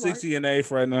 60 and A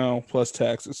right now plus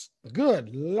taxes.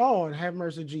 Good Lord, have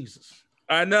mercy, Jesus.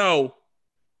 I know,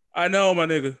 my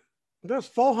nigga. That's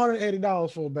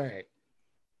 $480 for a bag.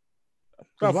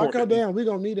 About If I come 450. down, we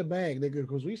gonna need a bag, nigga,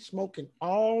 because we smoking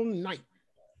all night.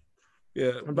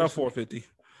 Yeah, about 450.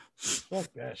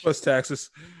 Fuck that shit. Plus taxes.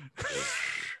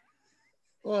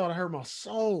 Oh, that hurt my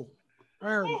soul.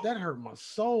 That hurt my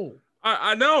soul.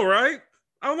 I know, right?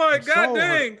 I'm like, My God soul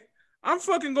dang, I'm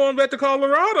fucking going back to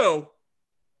Colorado.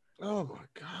 Oh my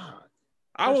God.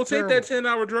 I will take that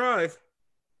 10-hour drive.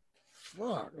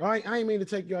 Fuck. I ain't mean to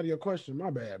take you out of your question. My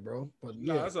bad, bro. But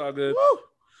No, yeah. that's all good.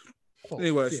 Fuck,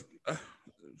 Anyways,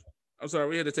 I'm sorry.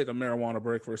 We had to take a marijuana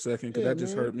break for a second because that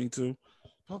just hurt me too.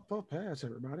 Puff pass,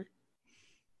 everybody.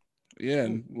 Yeah,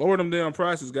 and lower them damn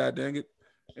prices, god dang it.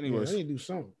 Anyways. Yeah, they need to do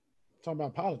something. Talk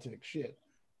about politics. Shit.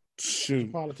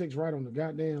 Shoot. Politics right on the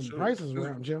goddamn prices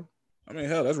around, Joe. I mean,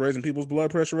 hell, that's raising people's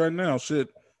blood pressure right now. Shit.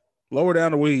 Lower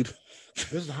down the weed.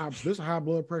 This is a high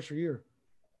blood pressure year.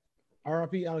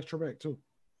 R.I.P. Alex Trebek, too.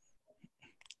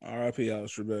 R.I.P.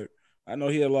 Alex Trebek. I know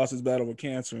he had lost his battle with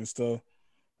cancer and stuff.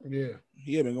 Yeah.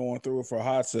 He had been going through it for a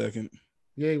hot second.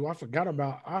 Yeah, well,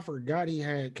 I forgot he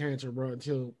had cancer, bro,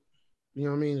 until, you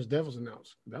know what I mean, his death was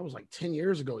announced. That was like 10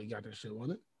 years ago he got that shit,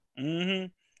 wasn't it?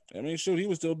 Mm-hmm. I mean, shoot, he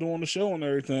was still doing the show and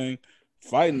everything,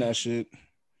 fighting that shit.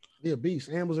 Yeah, beast.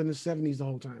 And was in his 70s the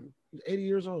whole time. He's 80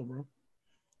 years old, bro.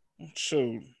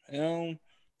 Shoot.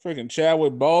 Freaking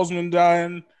Chadwick Boseman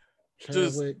dying.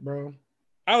 Chadwick, bro.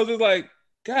 I was just like,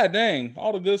 God dang,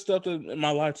 all the good stuff that in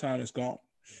my lifetime is gone.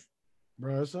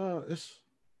 Bro,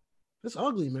 it's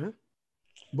ugly, man.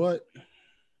 But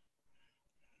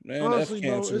man, honestly,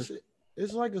 bro,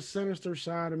 it's like a sinister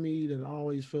side of me that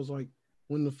always feels like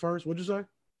when the first, what'd you say?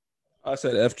 I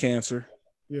said F cancer.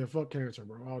 Yeah, fuck cancer,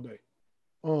 bro, all day.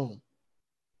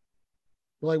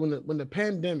 Like when the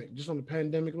pandemic, just on the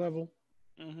pandemic level,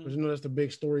 because you know that's the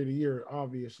big story of the year,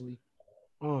 obviously.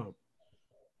 But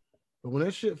when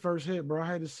that shit first hit, bro, I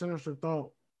had this sinister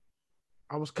thought.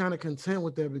 I was kind of content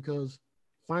with that because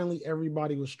finally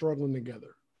everybody was struggling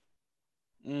together.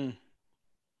 You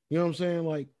know what I'm saying?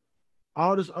 Like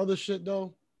all this other shit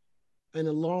though, and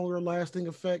the longer lasting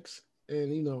effects,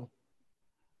 and you know,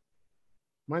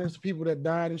 minus the people that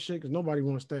died and shit, because nobody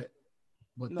wants that.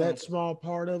 But that small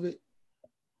part of it,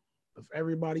 of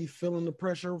everybody feeling the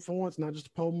pressure for once, not just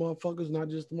the poor motherfuckers, not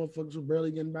just the motherfuckers who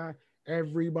barely getting by,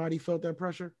 everybody felt that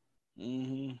pressure.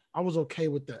 I was okay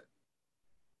with that.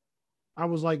 I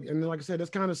was like, and like I said,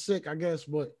 that's kind of sick, I guess,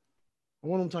 but I'm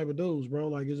one of them type of dudes, bro.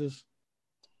 Like it's just,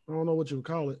 I don't know what you would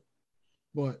call it,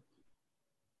 but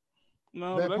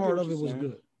that part of it was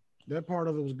good. That part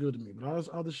of it was good to me. But all this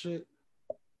other shit,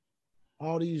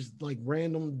 all these like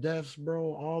random deaths,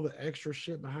 bro, all the extra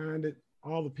shit behind it,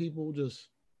 all the people just,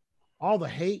 all the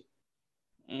hate.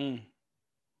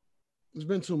 It's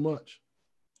been too much.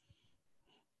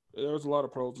 There was a lot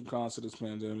of pros and cons to this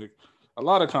pandemic. A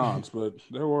lot of cons, but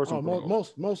there were some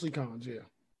pros. Mostly cons, yeah.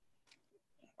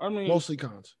 I mean, mostly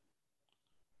cons.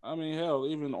 I mean, hell,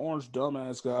 even Orange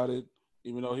Dumbass got it,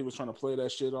 even though he was trying to play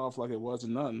that shit off like it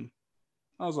wasn't nothing.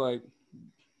 I was like,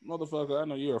 motherfucker, I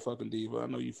know you're a fucking diva. I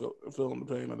know you feeling the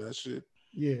pain of that shit.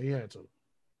 Yeah, he had to.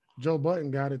 Joe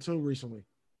Budden got it too recently.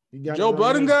 Joe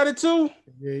Budden got it too?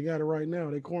 Yeah, he got it right now.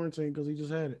 They quarantined because he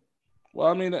just had it. Well,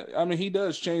 I mean, he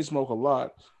does chain smoke a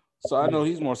lot, so I know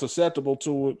he's more susceptible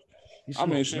to it. He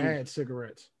smoked mad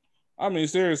cigarettes. I mean,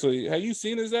 seriously, have you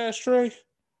seen his ashtray?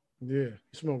 Yeah,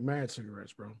 he smoked mad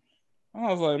cigarettes, bro.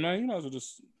 I was like, man, you might as well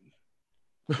just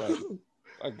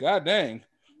like god dang.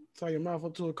 Tie your mouth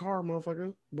up to a car,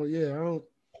 motherfucker. But yeah, I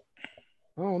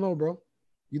don't know, bro.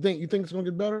 You think it's gonna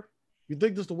get better? You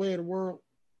think this is the way of the world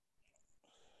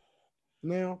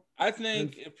now? I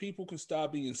think if people can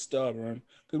stop being stubborn,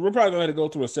 because we're probably gonna have to go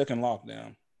through a second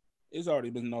lockdown. It's already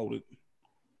been noted.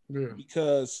 Yeah.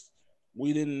 Because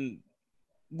we didn't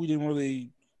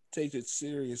really take it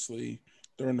seriously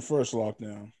during the first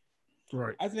lockdown.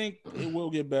 Right. I think it will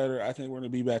get better. I think we're gonna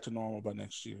be back to normal by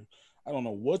next year. I don't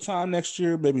know what time next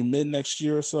year, maybe mid next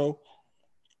year or so.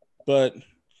 But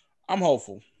I'm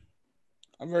hopeful.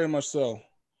 I'm very much so.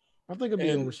 I think it'll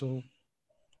be over soon.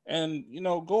 And, you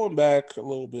know, going back a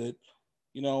little bit,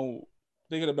 you know,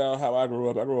 thinking about how I grew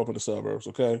up in the suburbs,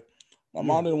 okay? My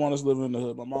mom didn't want us living in the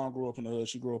hood. My mom grew up in the hood.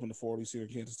 She grew up in the 40s here in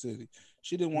Kansas City.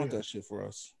 She didn't want that shit for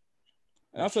us.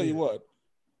 And I'll tell you what,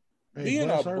 being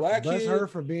a black kid. Bless her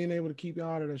for being able to keep you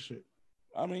out of that shit.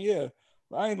 I mean, yeah.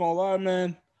 I ain't gonna lie,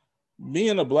 man.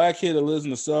 Being a black kid that lives in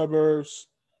the suburbs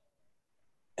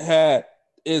had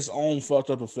its own fucked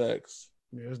up effects.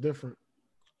 Yeah, it's different.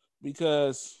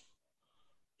 Because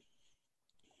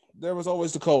there was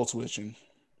always the code switching.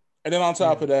 And then on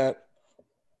top of that,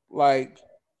 like,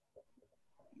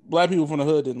 black people from the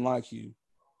hood didn't like you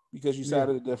because you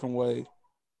sounded a different way.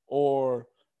 Or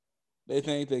They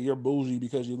think that you're bougie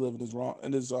because you live in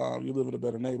you live in a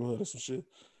better neighborhood or some shit.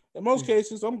 In most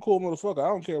cases, I'm a cool motherfucker. I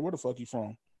don't care where the fuck you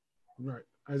from. Right,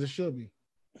 as it should be.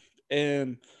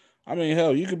 And I mean,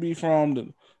 hell, you could be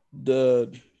from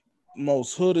the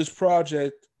most hoodest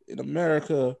project in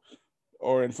America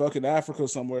or in fucking Africa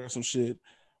somewhere or some shit.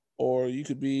 Or you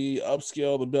could be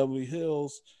upscale in Beverly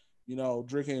Hills,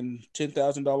 drinking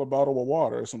 $10,000 bottle of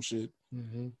water or some shit.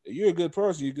 Mm-hmm. If you're a good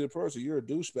person, you're a good person. You're a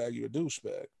douchebag, you're a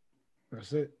douchebag.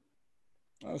 That's it.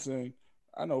 I'm saying,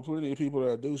 I know plenty of people that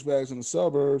are douchebags in the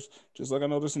suburbs, just like I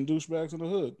know there's some douchebags in the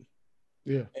hood.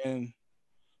 Yeah. And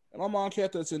my mom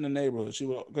kept us in the neighborhood. She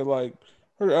was, cause like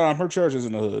her church is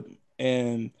in the hood,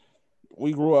 and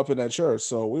we grew up in that church,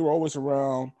 so we were always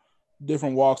around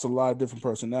different walks of life, different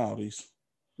personalities.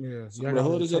 Yeah. So the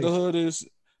hood is of the hood is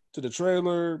to the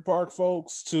trailer park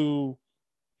folks to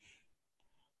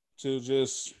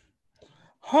just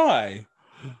hi,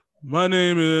 my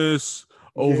name is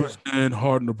Overstand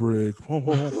Hardenberg.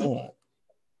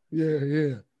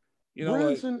 Yeah.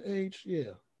 Branson H.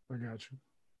 Yeah, I got you.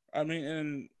 I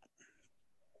mean,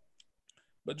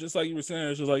 but just like you were saying,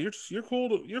 it's just like you're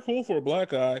cool. You're cool for a black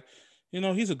guy.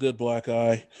 He's a good black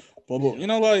guy. But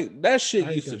like that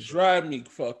shit used to drive me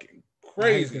fucking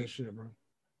crazy. I hate that shit, bro.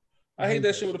 I hate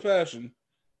that shit with a passion.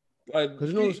 Like,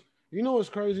 cause you know what's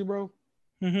crazy, bro.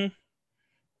 Mm-hmm.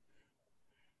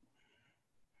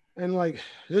 And like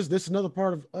this another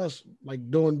part of us like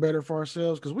doing better for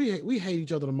ourselves because we hate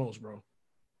each other the most, bro.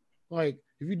 Like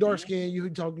if you dark skinned, you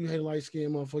hate a light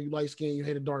skinned motherfucker. You light skinned, you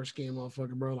hate a dark skinned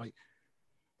motherfucker, bro.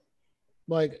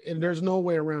 Like, and there's no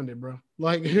way around it, bro.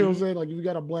 Like, you know what I'm saying? Like, if you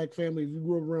got a black family, if you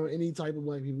grew up around any type of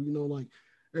black people, like,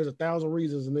 there's 1,000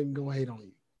 reasons and they can go hate on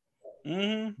you.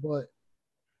 Mm-hmm. But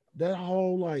that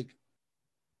whole, like,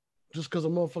 just because a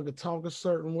motherfucker talk a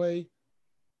certain way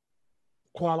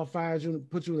qualifies you and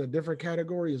puts you in a different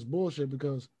category is bullshit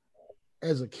because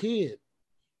as a kid,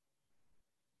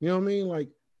 you know what I mean? Like,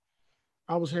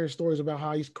 I was hearing stories about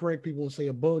how I used to correct people and say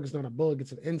a bug is not a bug,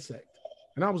 it's an insect.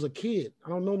 And I was a kid. I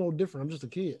don't know no different. I'm just a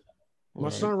kid. My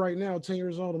son right now, 10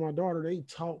 years old, and my daughter, they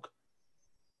talk,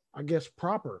 I guess,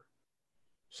 proper.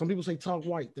 Some people say talk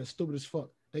white. That's stupid as fuck.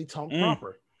 They talk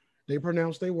proper. They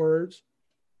pronounce their words.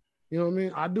 You know what I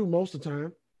mean? I do most of the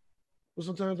time. But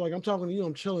sometimes, like, I'm talking to you,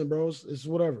 I'm chilling, bro. It's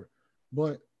whatever.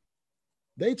 But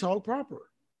they talk proper.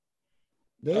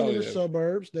 They ain't in the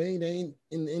suburbs. They ain't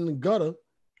in the gutter.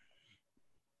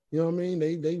 You know what I mean?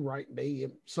 They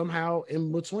somehow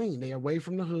in between. They away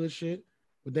from the hood shit,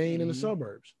 but they ain't in the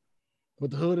suburbs. But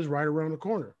the hood is right around the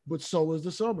corner. But so is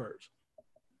the suburbs.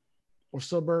 Or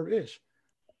suburb-ish.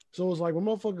 So it's like when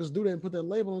motherfuckers do that and put that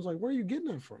label, it's like, where are you getting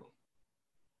that from?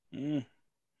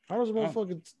 How does a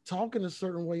motherfucker talking a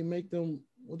certain way make them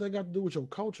what they got to do with your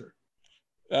culture?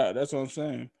 That's what I'm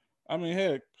saying. I mean,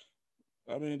 heck.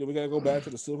 Do we gotta go back to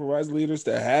the civil rights leaders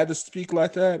that had to speak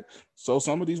like that so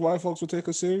some of these white folks would take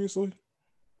us seriously?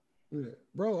 Yeah,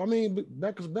 bro. I mean,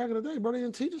 back in the day, bro, they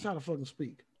didn't teach us how to fucking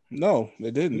speak. No,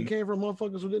 they didn't. We came from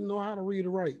motherfuckers who didn't know how to read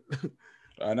or write.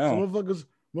 I know. So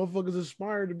motherfuckers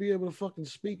aspired to be able to fucking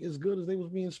speak as good as they was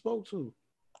being spoke to.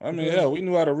 I mean, hell, we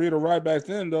knew how to read or write back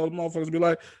then, though. The motherfuckers be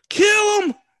like, kill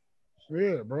them.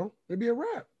 Yeah, bro. It'd be a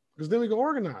rap. Because then we can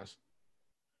organize.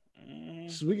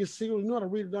 So we can secretly know how to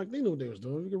read it. Like they knew what they was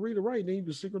doing. You can read it right, then you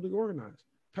can secretly organize,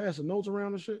 pass the notes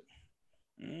around and shit.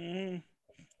 You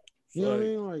know what I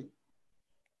mean? Like,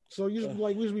 so you should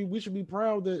like we should be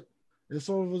proud that there's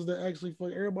some of us that actually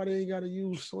everybody ain't got to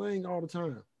use slang all the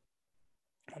time.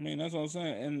 I mean, that's what I'm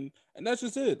saying, and that's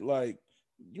just it. Like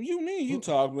you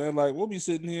talk, man. Like we'll be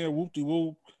sitting here, whoop de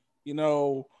whoop.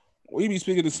 We be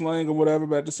speaking the slang or whatever,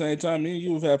 but at the same time, me and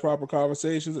you have had proper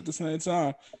conversations at the same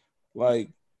time.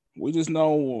 Like. We just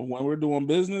know when we're doing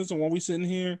business and when we sitting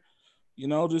here,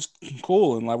 just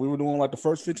cool. And like we were doing like the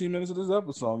first 15 minutes of this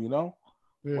episode,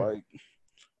 Yeah. Like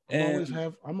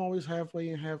I'm always halfway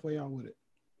in, halfway out with it.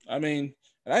 I mean,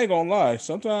 and I ain't gonna lie,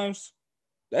 sometimes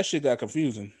that shit got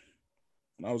confusing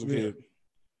when I was a kid.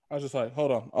 I was just like,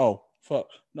 hold on. Oh, fuck.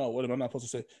 No, what am I not supposed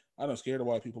to say? I done scared the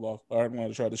white people off. All right, I'm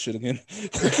gonna try this shit again.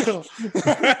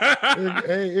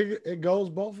 it goes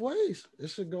both ways. It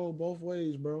should go both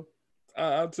ways, bro.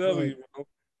 I'll tell you, bro.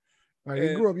 Like,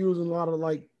 we grew up using a lot of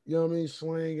like, you know what I mean,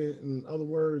 slang and other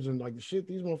words, and like the shit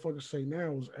these motherfuckers say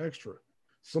now is extra.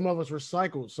 Some of us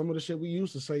recycled some of the shit we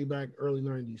used to say back early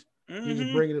 90s. We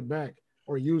just bringing it back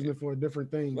or using it for a different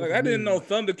thing. Like I didn't know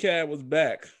Thundercat was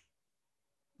back.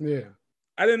 Yeah,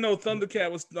 I didn't know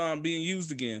Thundercat was being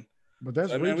used again. But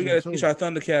that's man, we gotta teach our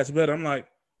Thundercats better. I'm like,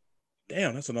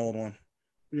 damn, that's an old one.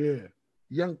 Yeah,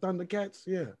 Young Thundercats.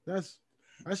 Yeah, that's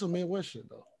some Midwest shit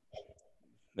though.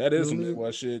 That You know is what I some mean?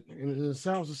 Midwest shit. And in the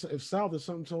South, if South is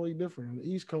something totally different. On the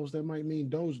East Coast, that might mean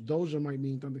Doja might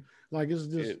mean something. Like it's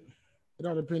just it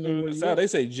all depends on where you South, at. they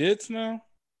say jits now.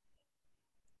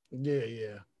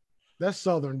 Yeah. That's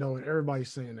Southern though, and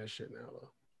everybody's saying that shit now though.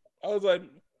 I was like,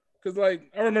 because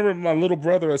like I remember my little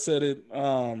brother had said it.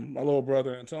 My little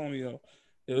brother Antonio,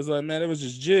 it was like, man, it was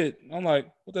just jit. I'm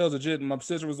like, what the hell's a jit? And my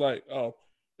sister was like, oh,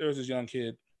 there was this young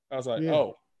kid. I was like, Yeah.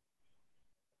 oh.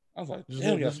 I was like,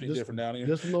 damn, you have to speak different down here.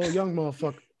 Just a little young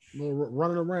motherfucker, little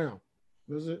running around.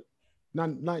 That's it.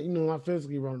 Not not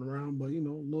physically running around, but a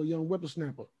little young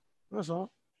whippersnapper. That's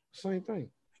all. Same thing.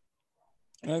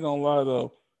 I ain't gonna lie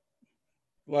though.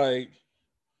 Like,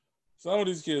 some of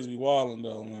these kids be wilding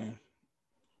though, man.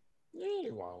 Yeah,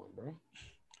 they wilding, bro.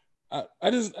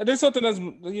 I just there's something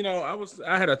that's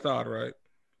I had a thought, right?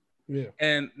 Yeah.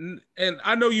 And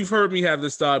I know you've heard me have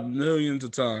this thought millions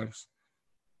of times.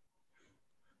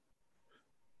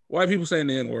 Why people saying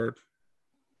the N-word?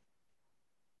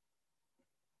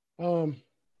 Are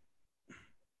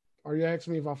you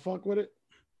asking me if I fuck with it?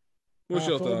 What's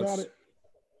your thoughts about it?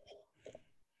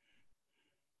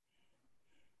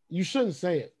 You shouldn't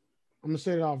say it. I'm gonna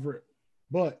say it off rip,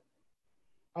 but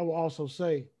I will also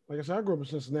say, like I said, I grew up in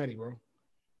Cincinnati, bro.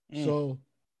 So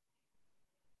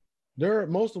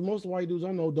most of the white dudes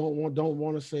I know don't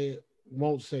want to say it,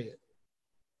 won't say it.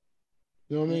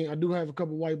 You know what I mean? I do have a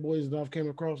couple white boys that I've came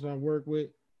across that I've worked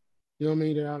with. You know what I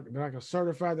mean? That I can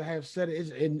certify to have said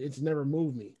it. It's never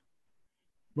moved me.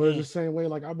 But it's the same way.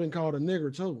 Like I've been called a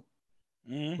nigger too.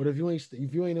 But if you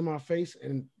ain't in my face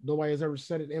and nobody has ever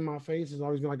said it in my face, it's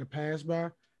always been like a pass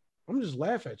by. I'm just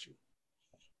laugh at you.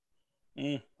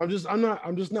 I'm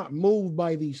just not moved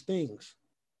by these things.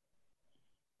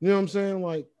 You know what I'm saying?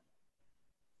 Like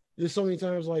there's so many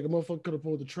times like a motherfucker could have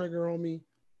pulled the trigger on me.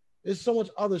 There's so much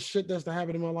other shit that's to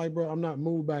happen in my life, bro. I'm not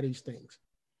moved by these things.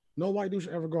 No white dude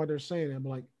should ever go out there saying that.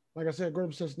 But like I said, growing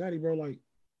up in Cincinnati, bro, like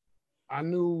I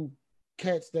knew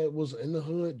cats that was in the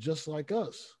hood just like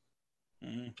us.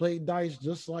 Played dice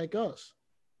just like us.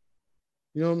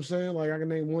 You know what I'm saying? Like I can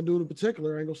name one dude in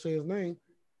particular, I ain't gonna say his name,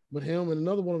 but him and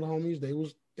another one of the homies, they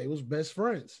was best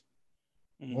friends.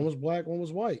 One was black, one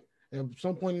was white. And at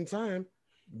some point in time,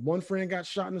 one friend got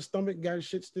shot in the stomach, got his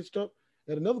shit stitched up.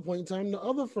 At another point in time, the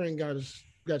other friend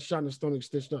got shot in the stomach,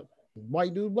 stitched up.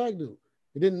 White dude, black dude.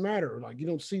 It didn't matter. Like you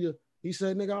don't see he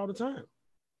said nigga all the time.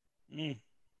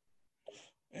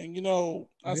 And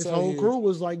his whole crew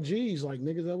was like G's, like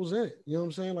niggas that was in it. You know what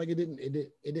I'm saying? Like it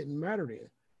didn't matter then.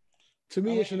 To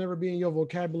me, it should never be in your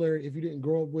vocabulary if you didn't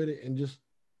grow up with it and just.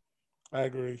 I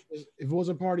agree. If it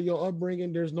wasn't part of your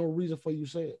upbringing, there's no reason for you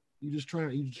to say it. You just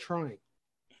trying.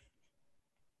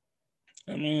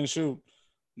 I mean, shoot.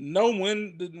 Know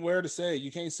when and where to say it.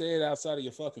 You can't say it outside of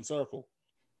your fucking circle.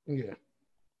 Yeah.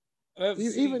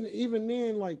 Even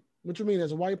then, like, what you mean,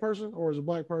 as a white person or as a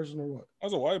black person or what?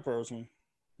 As a white person.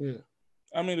 Yeah.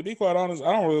 I mean, to be quite honest,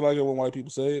 I don't really like it when white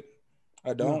people say it.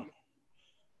 I don't. No.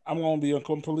 I'm going to be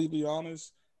completely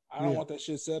honest. I don't want that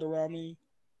shit said around me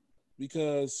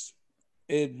because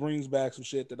it brings back some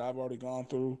shit that I've already gone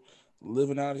through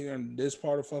living out here in this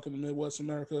part of fucking Midwest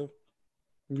America.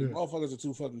 Motherfuckers are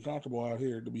too fucking comfortable out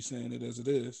here to be saying it as it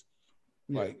is.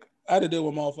 Like, I had to deal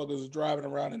with motherfuckers driving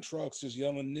around in trucks just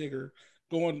yelling nigger,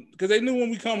 going, because they knew when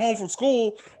we come home from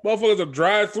school, motherfuckers would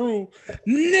drive through,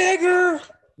 nigger.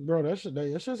 Bro, that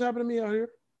shit's happened to me out here.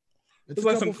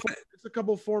 It's a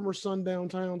couple former sundown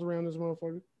towns around this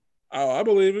motherfucker. Oh, I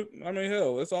believe it. I mean,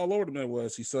 hell, it's all over the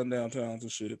Midwest. These sundown towns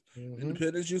and shit.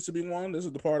 Independence used to be one. This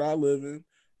is the part I live in.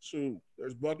 Shoot,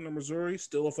 there's Buckner, Missouri,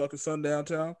 still a fucking sundown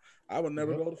town. I would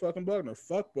never go to fucking Buckner.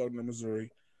 Fuck Buckner,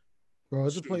 Missouri. Bro,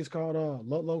 it's a place called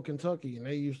Ludlow, Kentucky, and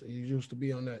they used to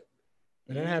be on that.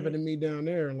 And that happened to me down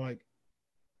there, and like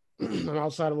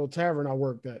outside a little tavern I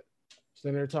worked at.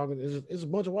 Standing there talking, it's a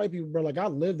bunch of white people, bro. Like I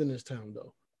lived in this town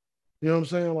though. You know what I'm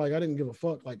saying? Like I didn't give a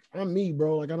fuck. Like I'm me,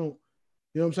 bro. Like I don't,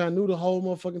 you know what I'm saying? I knew the whole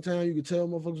motherfucking town. You could tell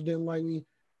motherfuckers didn't like me,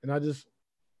 and I just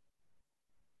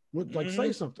would like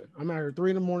say something. I'm out here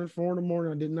 3 a.m, 4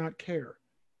 a.m. I did not care.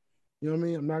 You know what I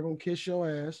mean? I'm not gonna kiss your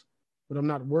ass, but I'm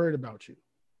not worried about you.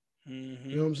 You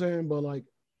know what I'm saying? But like,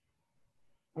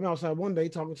 I'm outside one day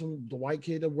talking to the white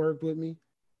kid that worked with me,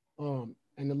 and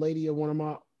the lady of one of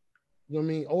my, you know what I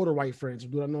mean, older white friends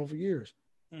who I've known for years.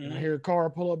 And I hear a car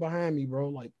pull up behind me, bro,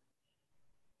 like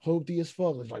hopey as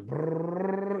fuck. It's like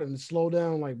brrr, and slow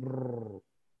down like brrr.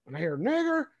 And I hear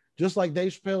nigger, just like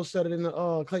Dave Chappelle said it in the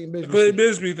Clayton Bigsby. Clayton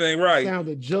Bigsby thing, right? It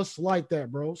sounded just like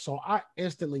that, bro. So I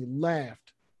instantly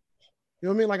laughed. You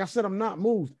know what I mean? Like I said, I'm not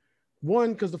moved.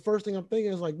 One, because the first thing I'm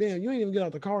thinking is like, damn, you ain't even get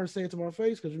out the car and say it to my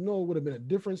face because you know it would have been a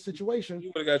different situation.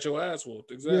 You would have got your ass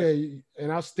whooped. Exactly. Yeah,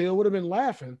 and I still would have been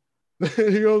laughing.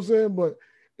 You know what I'm saying? But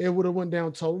it would have went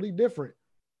down totally different.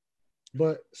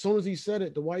 But as soon as he said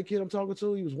it, the white kid I'm talking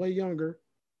to, he was way younger.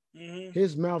 Mm-hmm.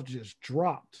 His mouth just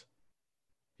dropped.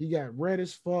 He got red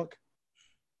as fuck.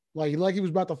 Like he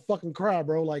was about to fucking cry,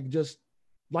 bro. Like just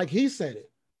like he said it.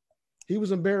 He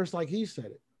was embarrassed like he said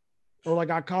it. Or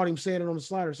like I caught him saying it on the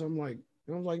slide or something like,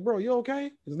 and I was like, bro, you okay?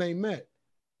 His name Matt.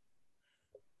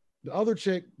 The other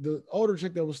chick, the older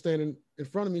chick that was standing in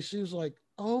front of me, she was like,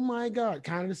 oh my God,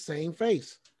 kind of the same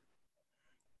face.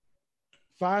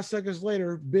 5 seconds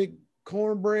later, big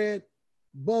cornbread,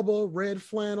 Bubba, red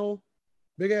flannel,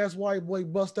 big ass white boy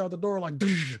bust out the door like,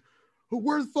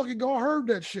 where the fucking go? I heard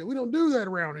that shit. We don't do that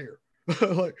around here.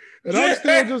 Like,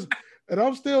 and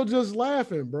I'm still just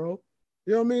laughing, bro.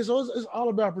 You know what I mean? So it's all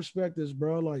about perspectives,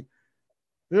 bro. Like,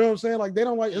 you know what I'm saying? Like they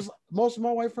don't like it's most of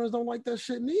my white friends don't like that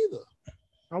shit neither.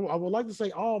 I would like to say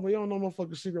all, but you don't know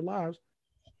motherfuckers' secret lives.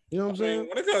 You know what I'm saying?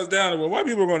 When it comes down to what white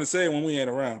people are going to say when we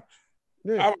ain't around,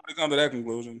 Yeah. I would come to that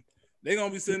conclusion. They're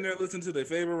gonna be sitting there listening to their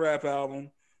favorite rap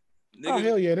album. Oh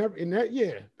hell yeah,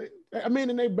 yeah. I mean,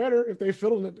 and they better if they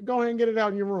feeling it. Go ahead and get it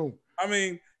out in your room. I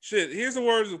mean, shit. Here's the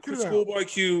words of Schoolboy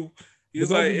Q. He was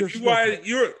But don't like, be "If you white,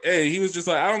 you're hey." He was just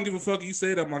like, "I don't give a fuck. You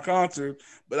say it at my concert,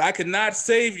 but I cannot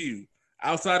save you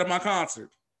outside of my concert."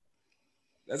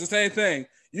 That's the same thing.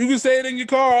 You can say it in your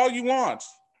car all you want.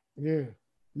 Yeah.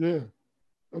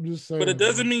 I'm just saying. But it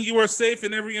doesn't mean you are safe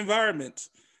in every environment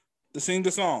to sing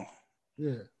the song.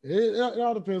 Yeah, it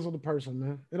all depends on the person,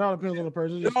 man. It all depends on the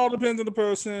person. It all depends on the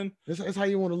person. It's how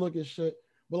you want to look at shit.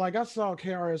 But like I saw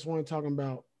KRS-One talking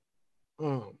about,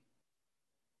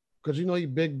 because you know he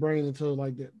big brain into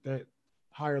like that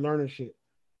higher learning shit.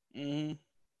 Mm-hmm.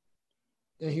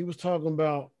 And he was talking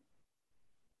about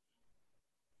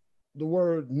the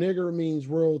word nigger means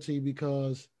royalty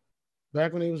because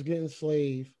back when they was getting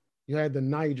slave, you had the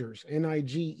Nigers,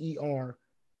 Niger,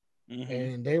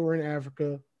 and they were in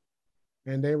Africa.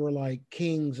 And they were like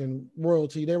kings and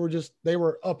royalty. They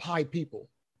were up high people.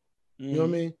 You know what I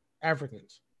mean?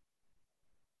 Africans.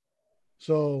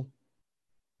 So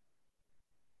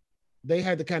they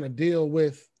had to kind of deal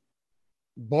with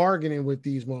bargaining with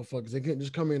these motherfuckers. They couldn't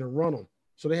just come in and run them.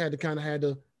 So they had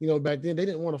to, you know, back then they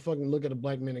didn't want to fucking look at a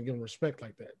black man and give him respect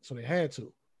like that. So they had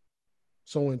to.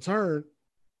 So in turn,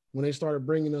 when they started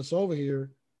bringing us over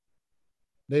here,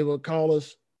 they would call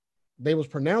us, they was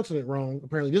pronouncing it wrong.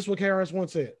 Apparently, this is what KRS-One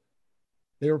said.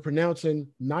 They were pronouncing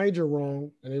Niger wrong,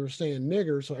 and they were saying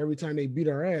nigger. So every time they beat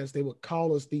our ass, they would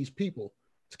call us these people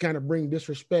to kind of bring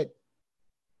disrespect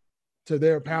to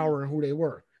their power and who they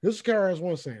were. This is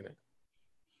KRS-One saying that.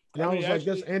 And I was like,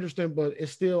 that's interesting, but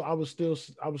it's still, I was still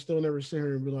never sitting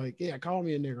here and be like, yeah, call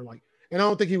me a nigger. Like, and I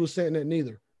don't think he was saying that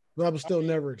neither, but I was still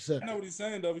never accept. I know what he's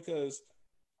saying though, because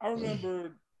I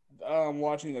remember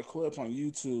watching a clip on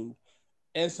YouTube.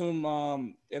 And some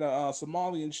and a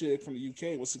Somalian chick from the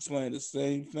UK was explaining the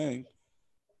same thing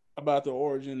about the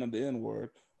origin of the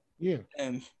N-word. Yeah.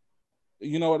 And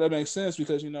you know what, that makes sense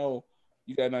because you know,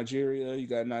 you got Nigeria, you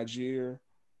got Niger.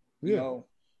 You know,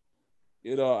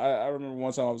 I remember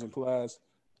one time I was in class,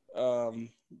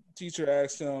 teacher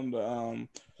asked him to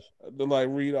like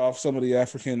read off some of the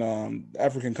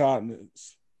African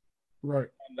continents. Right.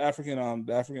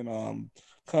 African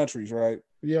countries, right?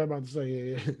 Yeah, I'm about to say,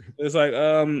 yeah. It's like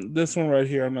this one right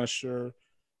here, I'm not sure.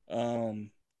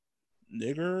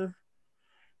 Nigger.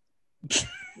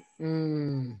 I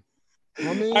mean,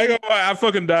 I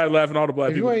fucking died laughing all the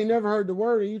black people. You ain't never heard the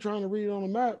word and you trying to read it on the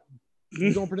map,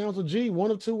 you gonna pronounce a G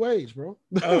one of two ways, bro.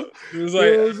 It was like,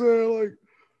 you know like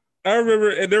I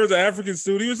remember, and there was an African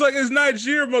student. He was like, "It's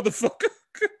Nigeria, motherfucker."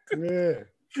 Yeah.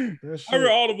 I remember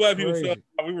all the black people felt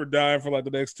like we were dying for like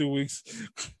the next 2 weeks.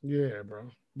 Yeah, bro.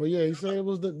 But yeah, he said it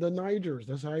was the Nigers.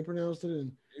 That's how he pronounced it,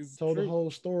 and told the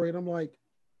whole story. And I'm like,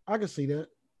 I can see that.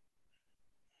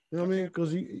 You know what I mean?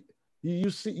 Because you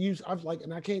see, I've like,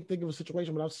 and I can't think of a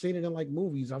situation, but I've seen it in like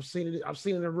movies. I've seen it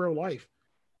in real life,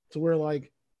 to where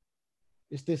like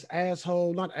it's this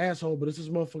asshole, not asshole, but it's this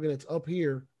motherfucker that's up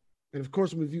here, and of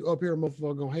course, if you up here, a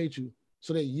motherfucker gonna hate you.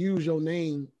 So they use your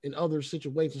name in other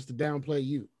situations to downplay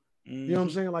you. You know what I'm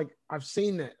saying? Like I've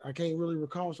seen that. I can't really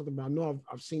recall something, but I know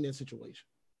I've seen that situation.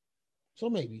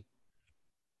 So maybe.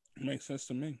 It makes sense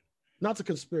to me. Not to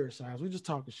conspiracize. We just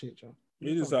talking shit, y'all.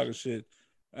 We just talking shit.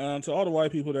 To all the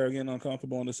white people that are getting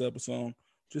uncomfortable on this episode,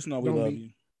 just know we love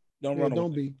you. Don't run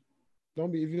away.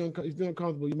 Don't be. If you're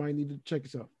uncomfortable, you might need to check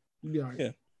yourself. You'll be all right.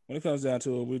 Yeah. When it comes down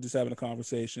to it, we're just having a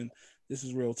conversation. This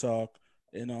is real talk.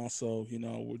 And also, you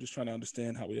know, we're just trying to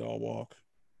understand how we all walk.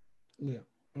 Yeah.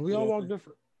 And we all walk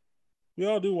different. We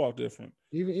all do walk different.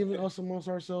 Even us amongst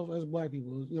ourselves as black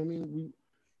people. You know what I mean?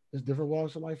 There's different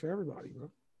walks of life for everybody, bro.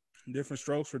 Different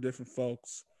strokes for different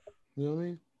folks. You know what I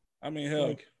mean? I mean,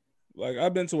 hell, like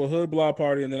I've been to a hood block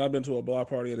party and then I've been to a block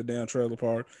party at a damn trailer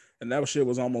park, and that shit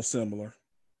was almost similar.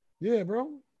 Yeah, bro.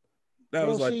 That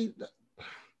was like,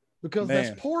 because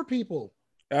that's poor people.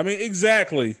 I mean,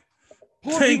 exactly.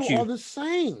 Poor people are the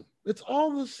same. It's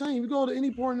all the same. You go to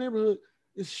any poor neighborhood,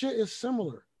 shit is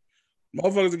similar.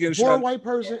 Motherfuckers are getting shot. A poor shot. white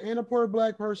person and a poor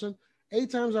black person,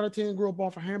 8 times out of 10 grew up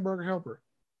off a hamburger helper.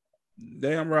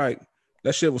 Damn right.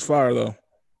 That shit was fire though.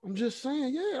 I'm just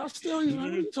saying, yeah, I still use. What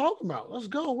are you talking about? Let's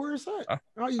go. Where is that?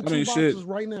 I'll eat 2 boxes shit.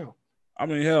 right now. I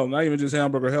mean, hell, not even just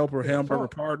hamburger helper, hamburger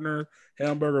partner,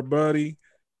 hamburger buddy.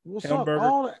 What's hamburger.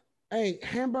 Up? All that, hey,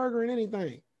 hamburger and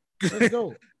anything. Let's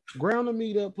go. Ground the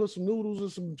meat up, put some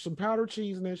noodles and some powdered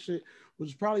cheese in that shit, which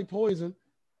is probably poison.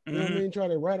 You know what I mean? Try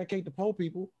to eradicate the po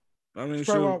people. I mean,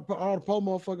 sure. All the po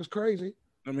motherfuckers crazy.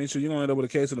 I mean, you're gonna end up with a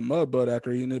case of the mud butt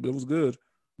after eating it, but it was good.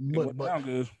 Mud butt.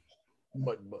 Good.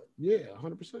 Mud butt. Yeah,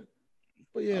 100%.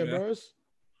 But yeah, bro,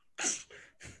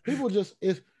 people just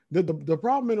the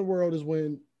problem in the world is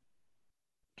when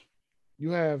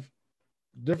you have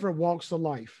different walks of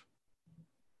life,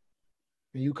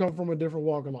 and you come from a different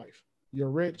walk of life. You're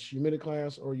rich, you're middle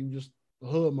class, or you just a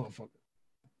hood motherfucker.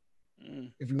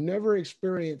 If you never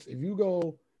experience, if you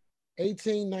go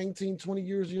 18, 19, 20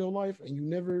 years of your life and you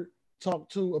never talk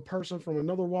to a person from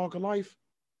another walk of life,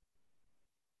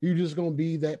 you're just going to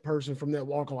be that person from that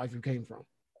walk of life you came from.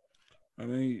 I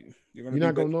mean, you're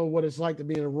not going to know what it's like to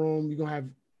be in a room. You're going to have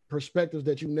perspectives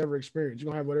that you never experienced.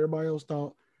 You're going to have what everybody else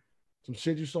thought, some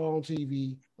shit you saw on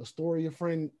TV, a story your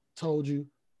friend told you.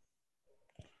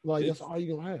 Like, that's all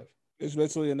you're going to have. It's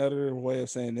basically another way of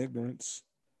saying ignorance.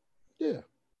 Yeah,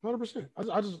 100%. I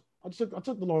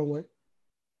took the long way.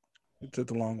 You took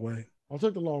the long way. I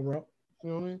took the long route. You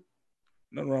know what I mean?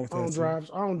 Nothing wrong with that.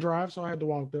 I don't drive, so I had to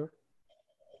walk there.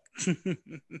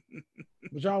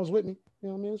 But y'all was with me. You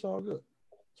know what I mean? It's all good.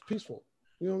 It's peaceful.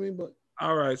 You know what I mean? But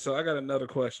all right, so I got another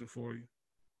question for you.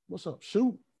 What's up?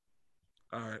 Shoot.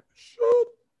 All right. Shoot.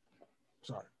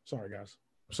 Sorry, guys.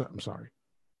 I'm sorry.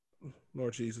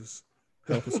 Lord Jesus,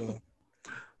 help us all.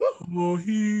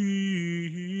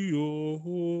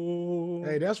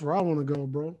 Hey, that's where I want to go,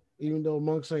 bro. Even though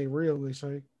monks ain't real, they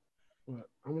say. But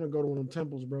I'm gonna go to one of them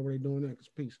temples, bro, where they doing that. It's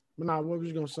peace. But nah, what was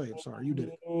you gonna say? I'm sorry, you did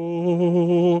it.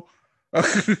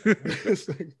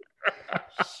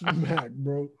 Smack,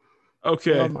 bro.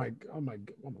 Okay. My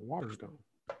water's gone.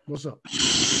 What's up?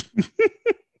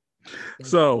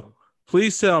 So,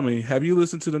 please tell me, have you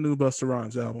listened to the new Busta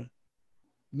Rhymes album?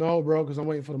 No, bro, because I'm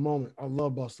waiting for the moment. I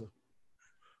love Busta.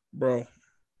 Bro.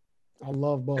 I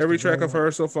love Busta. Every track I've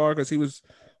heard so far, because he was,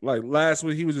 like, last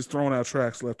week, he was just throwing out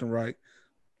tracks left and right.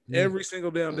 Yeah. Every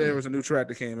single damn day there was a new track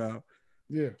that came out.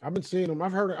 Yeah, I've been seeing them.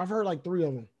 I've heard like 3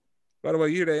 of them. By the way,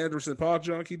 you hear that Anderson .Paak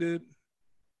junk he did?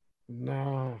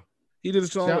 Nah. He did a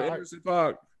song with Anderson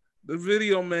 .Paak. The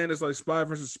video, man, is like spy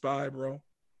versus spy, bro.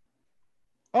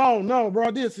 Oh, no, bro.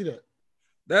 I did see that.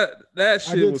 That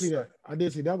shit I did see that. I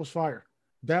did see that. Was fire.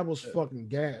 That was fucking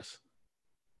gas.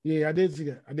 Yeah, I did see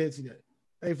that.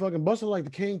 Hey, fucking Busta like the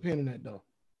kingpin in that, though.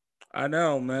 I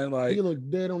know, man. Like, he looked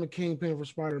dead on the kingpin for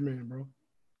Spider-Man, bro.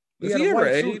 Does he ever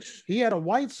age? He had a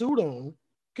white suit on.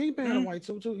 Kingpin had a white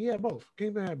suit too. He had both.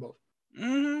 Kingpin had both.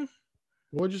 Mm-hmm.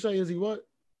 What'd you say? Is he what?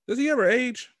 Does he ever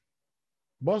age?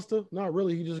 Busta? Not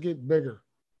really. He just get bigger.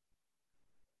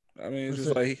 I mean, it's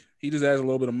just like he just adds a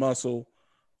little bit of muscle.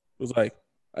 It was like,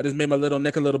 I just made my little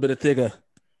neck a little bit thicker.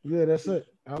 Yeah, that's it.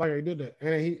 I like how he did that.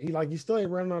 And he still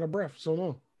ain't running out of breath. So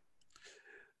no.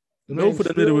 No for the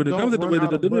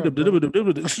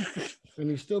and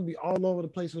he still be all over the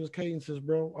place with his cadences,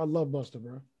 bro. I love Busta,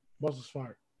 bro. Busta's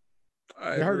fire.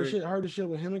 I heard the shit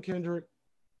with him and Kendrick.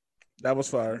 That was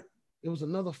fire. It was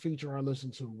another feature I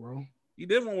listened to, bro. He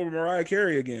did one with Mariah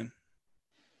Carey again.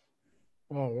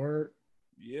 Oh, word.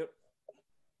 Yep.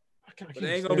 But it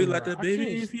ain't gonna be like that,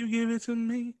 baby, if you give it to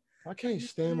me. I can't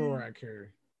stand Mariah Carey.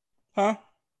 Huh?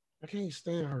 I can't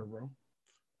stand her, bro.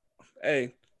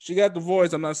 Hey, she got the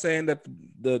voice. I'm not saying that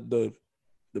the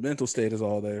mental state is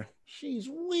all there. She's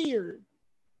weird.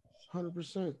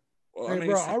 100%. Well, hey,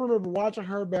 bro, I remember watching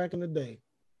her back in the day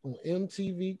on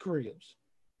MTV Cribs.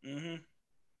 Mm-hmm.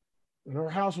 And her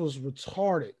house was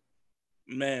retarded.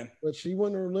 Man. But she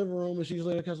went in her living room and she's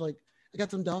like, I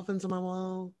got some dolphins on my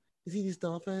wall. You see these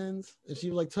dolphins? And she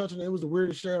was like touching it. It was the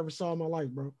weirdest shit I ever saw in my life,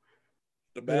 bro.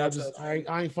 The bathtub. I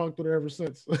ain't fucked with her ever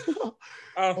since.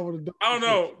 I don't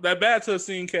know. That bathtub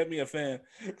scene kept me a fan.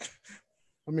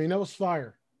 I mean, that was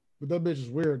fire. But that bitch is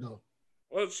weird though.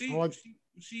 Well,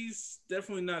 she's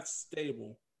definitely not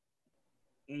stable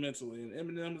mentally. And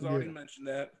Eminem has already mentioned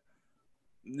that.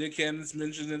 Nick Cannon's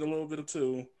mentioned it a little bit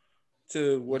too,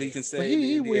 to what he can say. But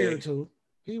he weird too.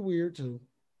 He weird too.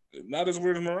 Not as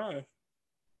weird as Mariah.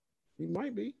 He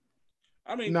might be.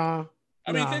 I mean,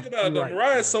 think about it though. Right,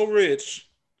 Mariah's so rich.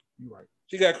 You're right.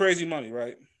 She got crazy money,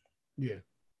 right? Yeah.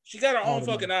 She got her own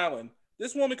fucking island.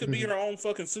 This woman could be her own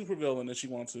fucking supervillain if she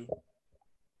wants to.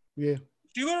 Yeah.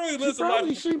 She literally lives a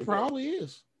life. She probably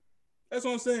is. That's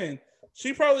what I'm saying.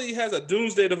 She probably has a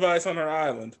doomsday device on her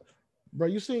island. Bro,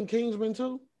 you seen Kingsman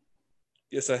too?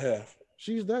 Yes, I have.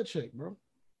 She's that chick, bro.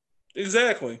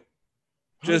 Exactly.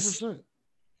 100%.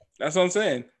 That's what I'm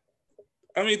saying.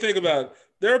 I mean, think about it.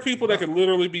 There are people that could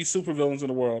literally be supervillains in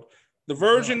the world. The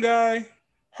Virgin guy,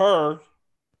 her,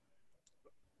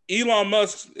 Elon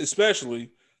Musk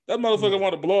especially. That motherfucker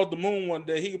want to blow up the moon one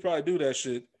day. He could probably do that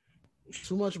shit.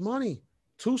 Too much money.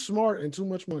 Too smart and too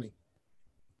much money.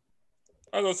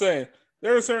 I was saying,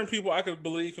 there are certain people I could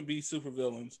believe can be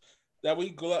supervillains that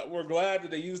we're glad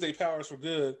that they use their powers for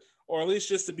good, or at least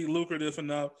just to be lucrative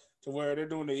enough to where they're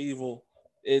doing the evil.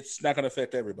 It's not going to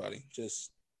affect everybody,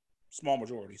 just small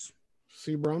majorities.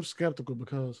 See, bro, I'm skeptical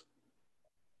because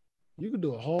you can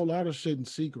do a whole lot of shit in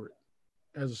secret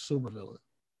as a supervillain.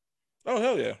 Oh,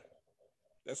 hell yeah.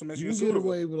 That's what makes you a supervillain. You get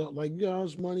away with, like, you got all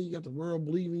this money, you got the world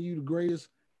believing you the greatest,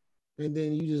 and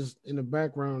then you just, in the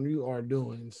background, you are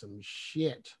doing some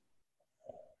shit.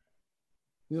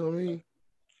 You know what I mean?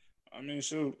 I mean,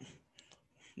 shoot.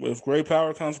 With great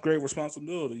power comes great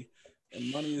responsibility.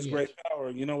 And money is great power.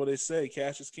 You know what they say,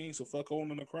 cash is king, so fuck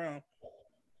owning the crown.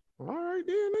 All right,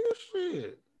 then, nigga,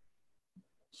 shit.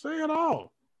 Say it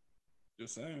all.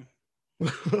 Just saying.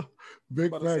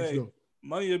 Big facts, though.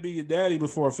 Money will be your daddy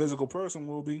before a physical person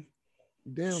will be.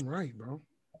 Damn right, bro.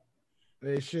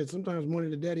 Hey, shit, sometimes money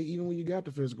the daddy even when you got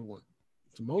the physical one.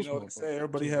 To most you know what they say,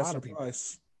 everybody has a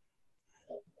price.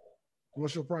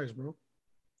 What's your price, bro?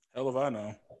 Hell if I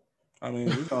know. I mean,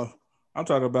 you know, I'm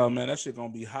talking about, man, that shit gonna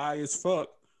be high as fuck.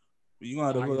 You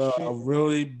gonna have to put a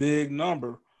really big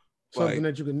number. Something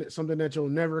that you'll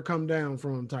never come down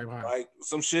from type high. Like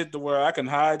some shit to where I can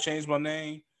hide, change my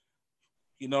name,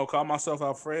 you know, call myself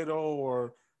Alfredo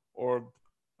or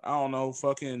I don't know,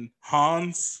 fucking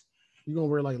Hans. You gonna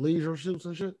wear like leisure suits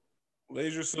and shit?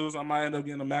 Leisure suits. I might end up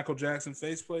getting a Michael Jackson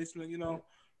face placement, you know.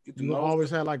 You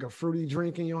always have like a fruity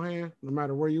drink in your hand, no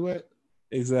matter where you at.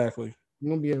 Exactly.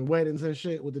 You're gonna be in weddings and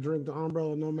shit with the drink, the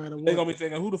umbrella, no matter what. They're gonna be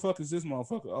thinking, who the fuck is this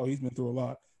motherfucker? Oh, he's been through a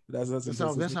lot.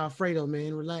 That's Alfredo,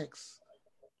 man. Relax.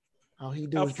 All he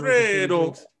do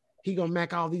Alfredo. Is he gonna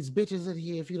mac all these bitches in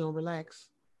here if you don't relax.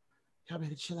 Y'all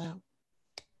better chill out.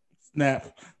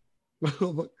 Snap.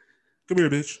 Come here,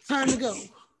 bitch. Time to go.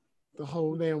 The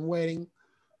whole damn wedding.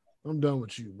 I'm done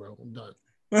with you, bro. I'm done.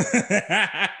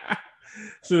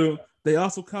 So they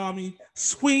also call me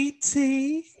Sweet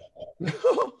Tea.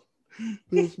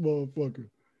 This motherfucker.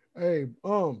 Hey,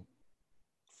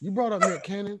 you brought up Nick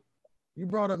Cannon.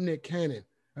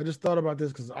 I just thought about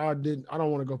this because I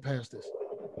don't want to go past this.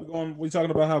 We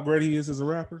talking about how great he is as a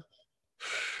rapper?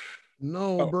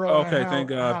 No, bro. Okay, thank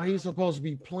God. How he's supposed to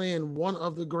be playing one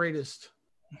of the greatest.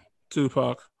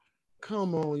 Tupac.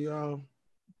 Come on, y'all.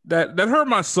 That hurt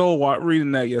my soul while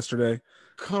reading that yesterday.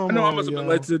 I know I must have been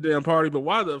late to the damn party, but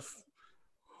why the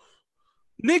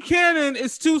Nick Cannon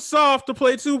is too soft to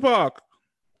play Tupac.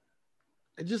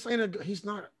 It just ain't he's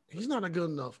not a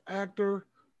good enough actor.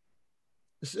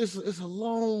 It's a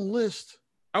long list.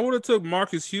 I would have took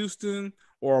Marcus Houston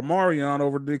or Omarion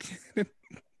over Nick Cannon.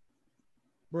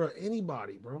 Bro,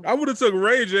 anybody, bro. I would have took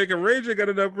Ray J, and Ray J got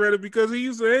enough credit because he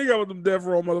used to hang out with them death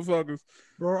row motherfuckers.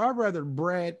 Bro, I'd rather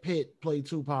Brad Pitt play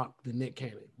Tupac than Nick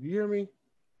Cannon. You hear me?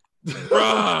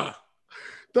 Bruh.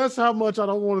 That's how much I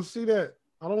don't want to see that.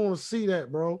 I don't want to see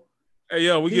that, bro. Hey,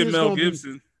 yo, we get Mel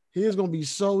Gibson. He is going to be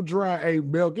so dry. Hey,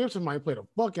 Mel Gibson might play the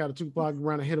fuck out of Tupac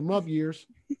around the hit him up years.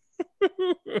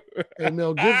 And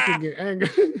Mel Gibson get angry.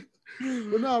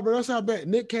 But no, bro, that's how bad.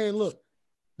 Nick Cannon, look,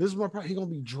 this is my problem. He's going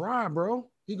to be dry, bro.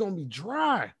 He's going to be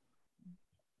dry.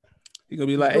 He's going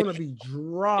to be like, he's going to be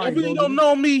dry. You really don't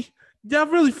know me. Y'all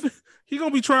really, he going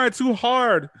to be trying too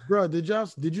hard. Bro, did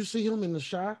you see him in The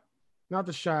Chi? Not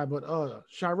The Chi, but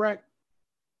Chirac.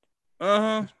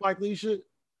 Spike Lee shit.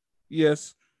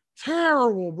 Yes.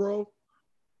 Terrible, bro.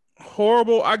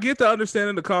 Horrible. I get the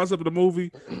understanding the concept of the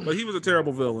movie, but he was a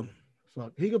terrible villain.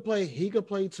 Fuck. He could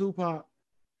play Tupac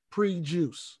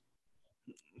pre-Juice.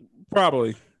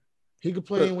 Probably. He could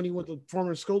play him when he went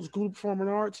to school of performing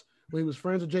arts, when he was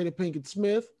friends with Jada Pinkett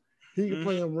Smith. He could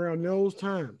play him around those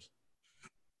times.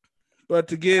 But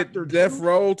to get Death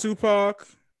Row Tupac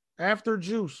after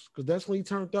Juice, because that's when he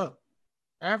turned up.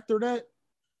 After that,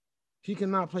 He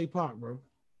cannot play Pac, bro.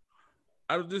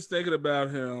 I was just thinking about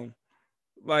him,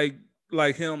 like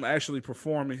him actually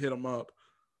performing "Hit 'Em Up"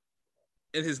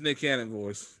 in his Nick Cannon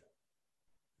voice.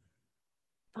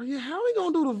 Bro, yeah, how he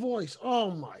gonna do the voice?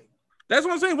 Oh my! That's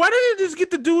what I'm saying. Why didn't he just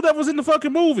get the dude that was in the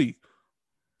fucking movie?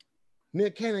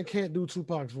 Nick Cannon can't do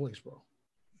Tupac's voice, bro.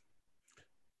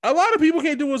 A lot of people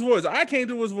can't do his voice. I can't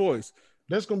do his voice.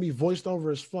 That's gonna be voiced over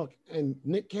as fuck, and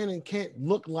Nick Cannon can't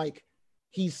look like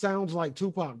he sounds like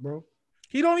Tupac, bro.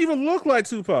 He don't even look like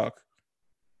Tupac.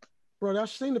 Bro, I've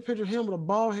seen the picture of him with a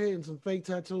bald head and some fake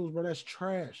tattoos, bro. That's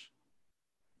trash.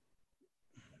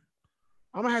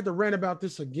 I'm gonna have to rant about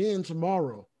this again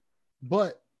tomorrow,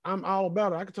 but I'm all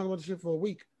about it. I can talk about this shit for a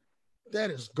week.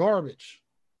 That is garbage.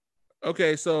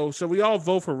 Okay, so should we all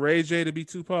vote for Ray J to be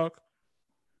Tupac?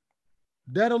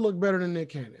 That'll look better than Nick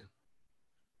Cannon.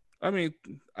 I mean,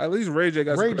 at least Ray J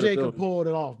got Ray some J credibility. can pull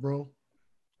it off, bro.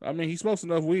 I mean, he smokes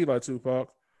enough weed like Tupac.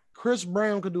 Chris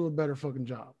Brown could do a better fucking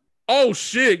job. Oh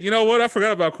shit! You know what? I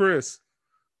forgot about Chris.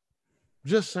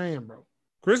 Just saying, bro.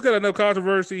 Chris got enough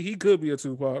controversy. He could be a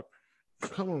Tupac.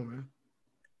 Come on, man.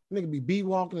 Nigga be beat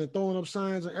walking and throwing up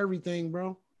signs and everything,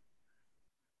 bro.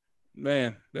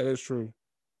 Man, that is true.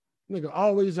 Nigga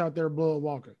always out there blood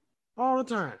walking. All the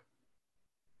time.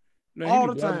 Man, All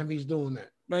the time he's doing that.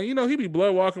 Man, you know, he be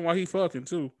blood walking while he fucking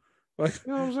too. Like,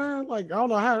 you know what I'm saying? Like, I don't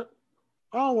know how.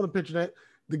 I don't want to picture that.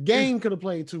 The Game could have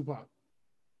played Tupac.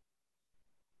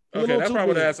 Okay, that probably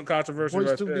would have had some controversy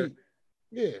right there. Deep.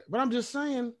 Yeah, but I'm just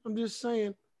saying.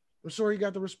 I'm sure he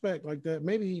got the respect like that.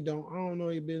 Maybe he don't. I don't know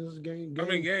his business. Game. I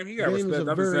mean, Game, he got respect.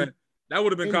 I'm just saying that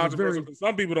would have been controversial because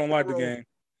some people don't like the Game.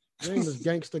 Game is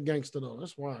gangster though.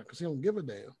 That's why, because he don't give a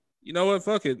damn. You know what?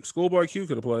 Fuck it. Schoolboy Q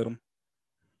could have played him.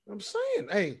 I'm saying,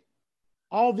 hey,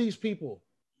 all of these people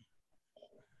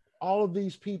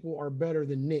are better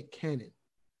than Nick Cannon.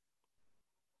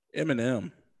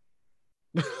 Eminem.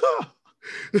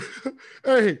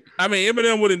 Hey, I mean,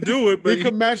 Eminem wouldn't do it, but he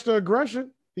could match the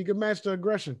aggression.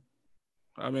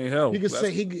 I mean, hell, he could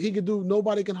say he could do.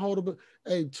 Nobody can hold it.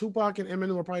 Hey, Tupac and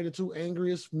Eminem are probably the two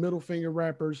angriest middle finger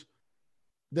rappers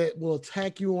that will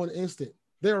attack you on instant.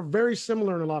 They're very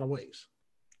similar in a lot of ways.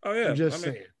 Oh yeah, I'm just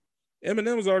saying.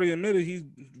 Eminem has already admitted he's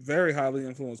very highly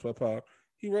influenced by Pac.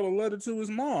 He wrote a letter to his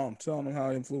mom telling him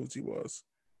how influenced he was.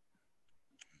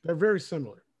 They're very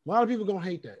similar. A lot of people gonna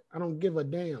hate that. I don't give a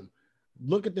damn.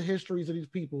 Look at the histories of these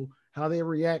people, how they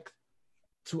react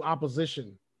to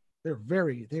opposition. They are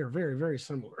very, very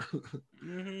similar.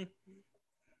 Mm-hmm.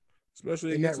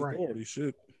 Especially against authority,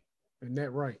 shit. And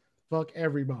that right. Fuck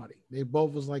everybody. They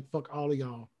both was like, fuck all of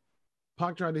y'all.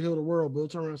 Pac tried to heal the world, but he'll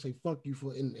turn around and say, fuck you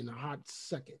for in a hot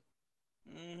second.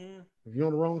 Mm-hmm. If you're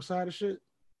on the wrong side of shit.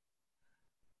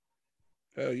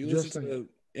 Hell, you listen to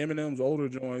Eminem's older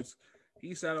joints,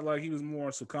 he sounded like he was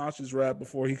more subconscious rap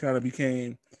before he kind of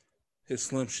became his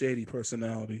Slim Shady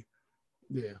personality.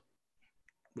 Yeah.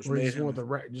 Which he just wanted to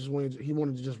rap, he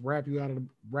wanted to just rap you out of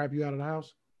the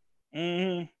house.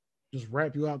 Mm-hmm. Just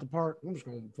rap you out the park. I'm just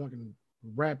gonna fucking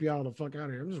rap y'all the fuck out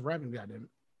of here. I'm just rapping, goddamn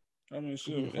it. I mean,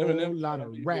 sure. Eminem, a lot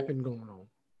of rapping going on.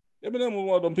 Eminem was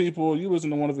one of them people. You listen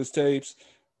to one of his tapes,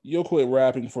 you'll quit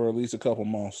rapping for at least a couple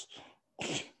months.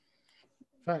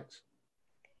 Facts.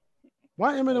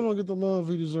 Why Eminem don't get the love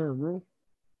he deserves, bro?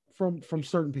 From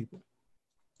certain people.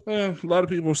 A lot of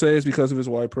people say it's because of his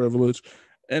white privilege.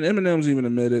 And Eminem's even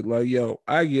admitted, like, yo,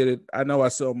 I get it. I know I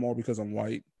sell more because I'm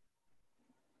white.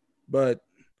 But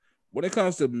when it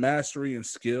comes to mastery and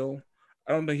skill,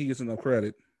 I don't think he gets enough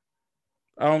credit.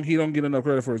 He don't get enough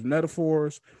credit for his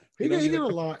metaphors. He get a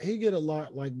lot. He get a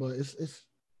lot, like, but it's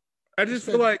I just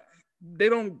feel like they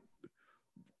don't.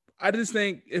 I just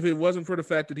think if it wasn't for the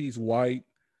fact that he's white,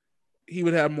 he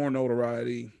would have more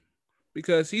notoriety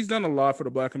because he's done a lot for the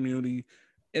Black community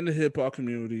and the hip hop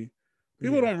community.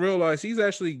 People don't realize he's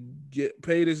actually get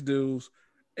paid his dues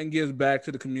and gives back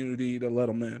to the community to let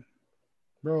him in.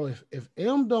 Bro, if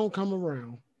M don't come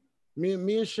around, me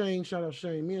and Shane, shout out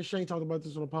Shane. Me and Shane talked about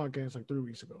this on a podcast like 3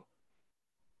 weeks ago.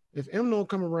 If M don't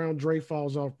come around, Dre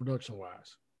falls off production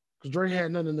wise because Dre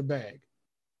had nothing in the bag,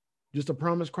 just a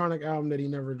Promised Chronic album that he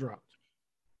never dropped.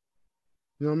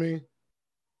 You know what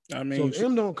I mean? So if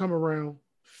M don't come around,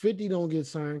 50 don't get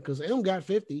signed because M got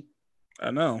 50. I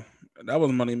know. That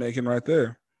was money making right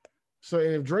there. So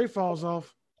if Dre falls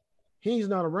off, he's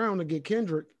not around to get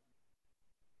Kendrick.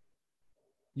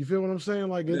 You feel what I'm saying?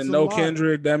 Like it's no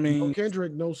Kendrick. That means no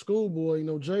Kendrick, no Schoolboy,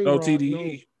 no J. No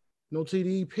TDE. No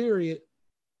TDE. Period.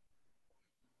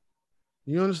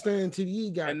 You understand?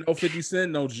 TDE got and no 50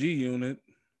 Cent, no G Unit,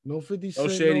 no 50 Cent,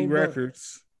 no Shady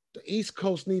Records. The East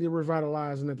Coast needed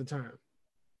revitalizing at the time.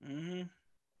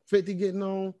 50 getting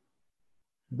on.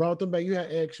 Brought them back. You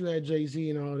had X, you had Jay-Z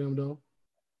and all them though.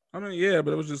 I mean, yeah,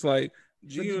 but it was just like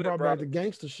They just brought back the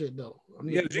gangster shit though. I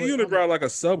mean, yeah, G Unit brought like a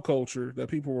subculture that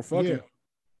people were fucking.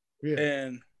 Yeah.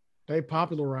 And they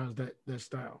popularized that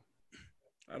style.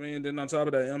 I mean, then on top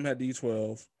of that, M had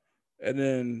D12. And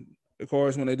then, of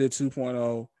course, when they did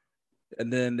 2.0,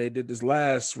 and then they did this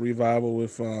last revival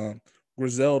with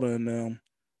Griselda and them,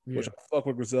 which I fuck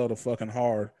with Griselda fucking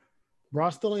hard. Bro, I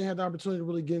still ain't had the opportunity to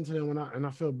really get into them, and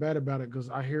I feel bad about it because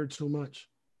I hear too much.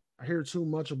 I hear too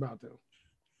much about them.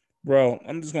 Bro,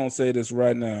 I'm just going to say this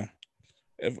right now.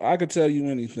 If I could tell you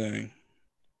anything,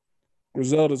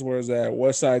 Griselda's where it's at.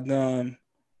 Westside Gun,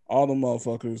 all the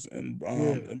motherfuckers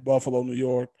in Buffalo, New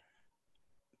York.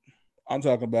 I'm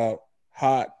talking about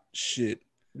hot shit.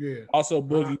 Yeah. Also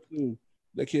Boogie too,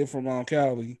 the kid from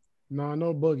Cali. No, I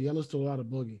know Boogie. I listen to a lot of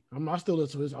Boogie. I still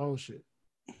listen to his old shit.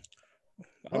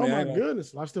 My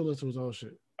goodness, I still listen to his old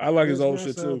shit. I like his old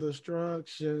shit too.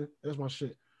 Destruction, that's my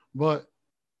shit. But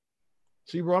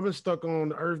see, bro, I've been stuck on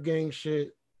the Earth Gang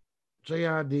shit,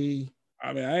 JID.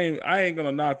 I mean, I ain't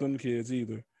gonna knock them kids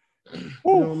either. You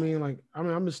know what I mean? Like, I've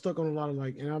been stuck on a lot of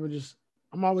and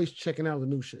I'm always checking out the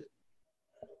new shit.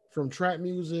 From trap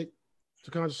music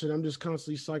to conscious shit, I'm just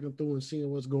constantly cycling through and seeing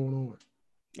what's going on.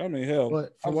 I mean, hell.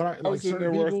 But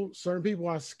from certain people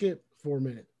I skip for a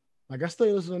minute. Like I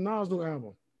still listen to Nas' new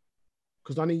album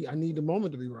because I need the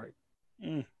moment to be right.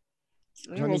 I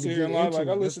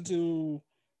listened to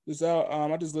this out.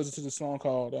 I just listened to the song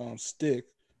called "Stick,"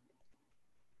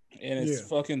 and it's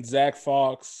fucking Zach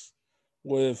Fox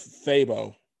with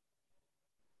Fabo.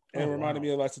 And it reminded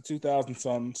me of like the 2000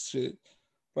 something shit,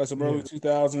 like some early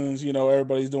 2000s. You know,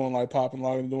 everybody's doing like popping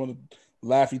lock and doing the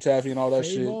Laffy Taffy and all that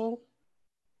shit.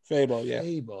 Fabo, yeah.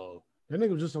 Fabo. That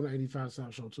nigga was just on the 85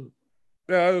 South show too.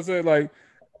 Yeah, I was saying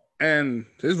and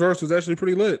his verse was actually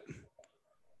pretty lit.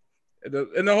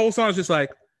 And the whole song is just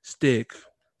like stick,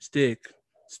 stick,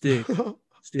 stick,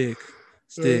 stick,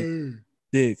 stick,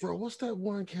 stick. Bro, what's that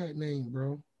one cat name,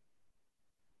 bro?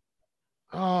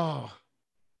 Oh,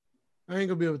 I ain't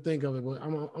gonna be able to think of it, but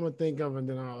I'm gonna think of it and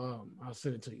then I'll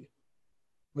send it to you.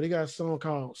 But he got a song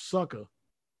called "Sucker."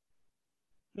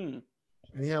 And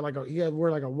he had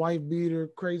wear like a white beater,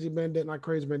 crazy bandana, not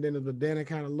crazy bandana, but bandana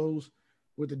kind of loose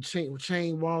with the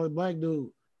chain wallet, black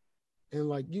dude. And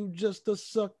like, you just a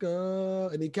sucker.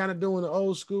 And he kind of doing the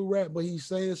old school rap, but he's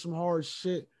saying some hard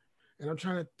shit. And I'm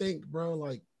trying to think, bro,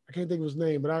 like, I can't think of his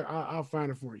name, but I'll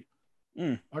find it for you.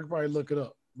 I could probably look it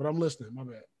up, but I'm listening. My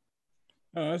bad.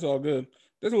 Oh, that's all good.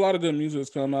 There's a lot of good music that's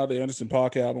come out. The Anderson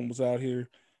 .Paak album was out here.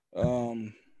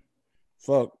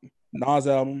 Nas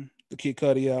album, the Kid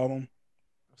Cudi album.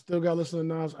 I still got to listen to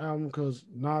Nas album because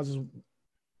Nas is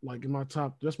like in my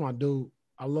top. That's my dude.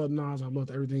 I love Nas. I love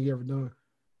everything he ever done.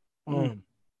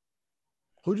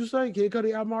 Who'd you say? Kid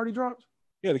Cudi album already dropped?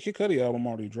 Yeah, the Kid Cudi album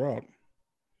already dropped.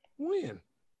 When?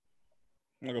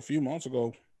 Like a few months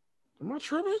ago. Am I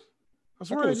tripping? I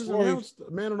swear they just announced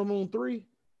Man on the Moon 3.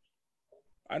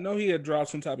 I know he had dropped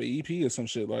some type of EP or some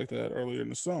shit like that earlier in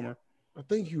the summer. I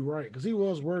think you're right because he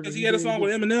was working. Because he had a song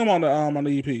with Eminem on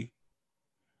the EP.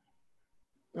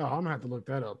 Oh, I'm gonna have to look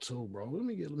that up too, bro. Let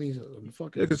me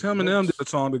fucking. Yeah, because him and them did a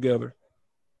song together.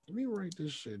 Let me write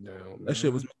this shit down. That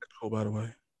shit was magical, by the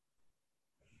way.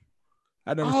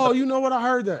 You know what? I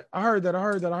heard that. I know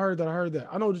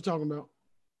what you're talking about.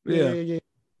 Yeah. Okay.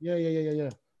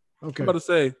 I'm about to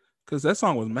say, because that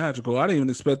song was magical. I didn't even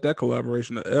expect that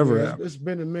collaboration to ever happen. It's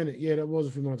been a minute. Yeah, that was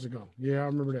a few months ago. Yeah, I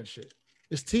remember that shit.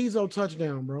 It's Tizo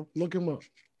Touchdown, bro. Look him up.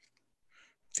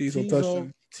 Tizo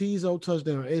Touchdown. Tizo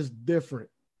Touchdown. It's different.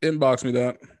 Inbox me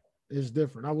that. It's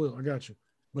different. I will. I got you.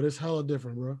 But it's hella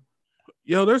different, bro.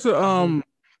 Yo, there's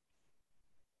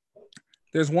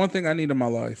one thing I need in my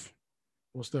life.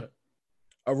 What's that?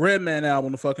 A Redman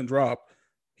album to fucking drop.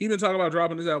 He been talking about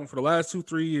dropping this album for the last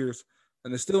 2-3 years,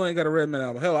 and they still ain't got a Redman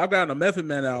album. Hell, I've gotten a Method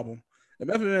Man album, and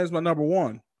Method Man is my number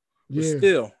one. But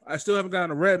I still haven't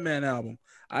gotten a Redman album.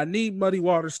 I need Muddy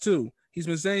Waters 2. He's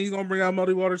been saying he's gonna bring out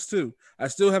Muddy Waters 2. I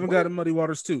still haven't gotten Muddy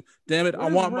Waters 2. Damn it, I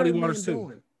want Muddy Waters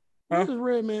 2.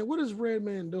 What is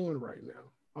Redman doing right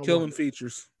now? Killing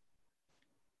features.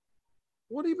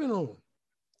 What he been on?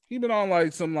 He been on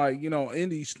like some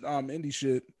indie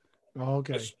shit. Oh,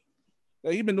 okay.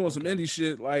 He been doing some indie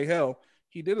shit. Like hell,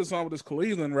 he did a song with this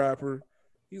Cleveland rapper.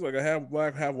 He's like a half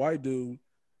black, half white dude,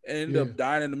 and ended up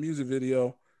dying in the music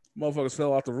video. Motherfuckers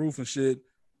fell off the roof and shit,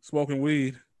 smoking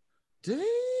weed.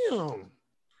 Damn.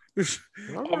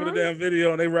 Over the damn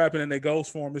video, and they rapping in their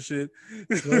ghost form and shit.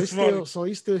 So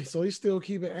he's still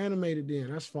keeping animated.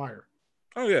 Then that's fire.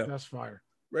 Oh yeah, that's fire.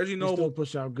 Reggie Noble still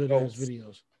push out good ass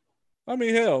videos. I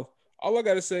mean, hell, all I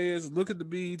gotta say is look at the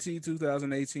BET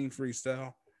 2018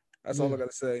 freestyle. That's all I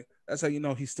gotta say. That's how you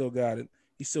know he still got it.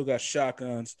 He still got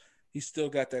shotguns. He still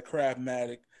got that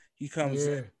Craftmatic. He comes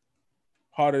in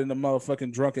harder than the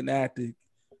motherfucking drunken addict.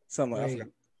 Something like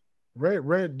that.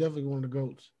 Red definitely one of the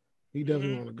goats. He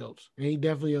definitely one of the goats, and he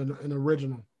definitely an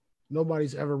original.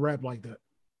 Nobody's ever rapped like that.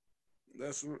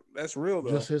 That's real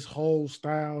though. Just his whole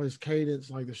style, his cadence,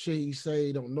 like the shit he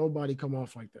say, don't nobody come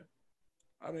off like that.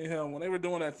 I mean, hell, when they were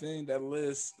doing that thing, that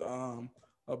list of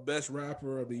best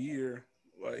rapper of the year,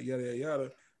 like yada yada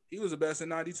yada, he was the best in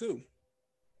 '92.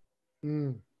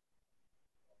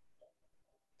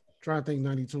 Try to think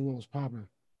 92 was popping.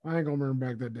 I ain't gonna remember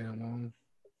back that damn long.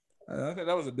 I think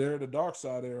that was a Dare the Dark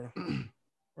Side era.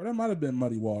 Or that might have been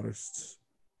Muddy Waters.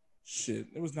 Shit,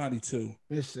 it was 92.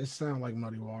 It sounds like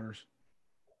Muddy Waters.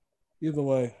 Either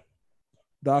way,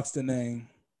 Doc's the name.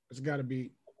 It's got to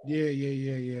be. Yeah.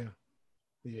 Yeah,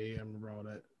 I remember all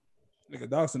that. Nigga,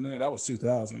 Doc's the name. That was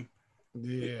 2000.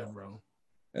 Yeah, bro.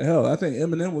 And hell, I think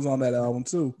Eminem was on that album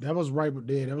too. That was right,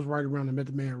 that was right around the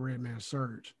Method Man, Redman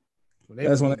surge. So they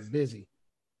That's was when busy.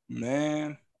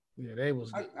 Man. Yeah, they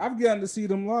was. I've gotten to see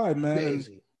them live, man.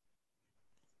 Busy.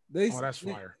 That's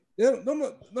fire. Let me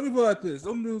put it like this.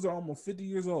 Those dudes are almost 50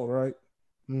 years old, right?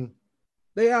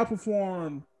 They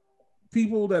outperform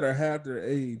people that are half their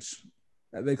age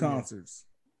at their concerts.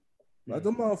 Like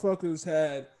them motherfuckers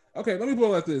had. Okay, let me put it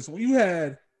like this. When you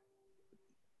had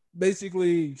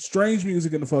basically strange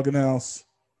music in the fucking house.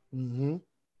 You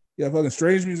had fucking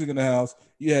strange music in the house.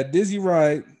 You had Dizzy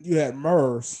Wright. You had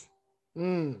Murs.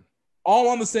 All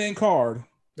on the same card.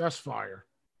 That's fire.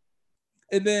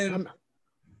 And then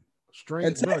strange.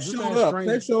 And Tech showed up.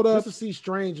 Tech showed up. Just to see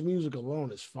strange music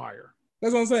alone is fire.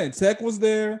 That's what I'm saying. Tech was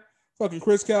there. Fucking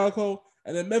Chris Calico.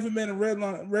 And then Method Man and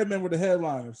Redman were the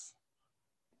headliners.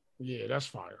 Yeah, that's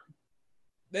fire.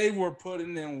 They were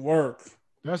putting in work.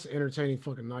 That's an entertaining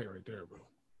fucking night right there, bro.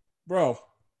 Bro,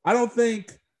 I don't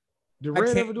think. Did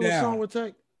Red ever do a song with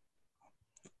Tech?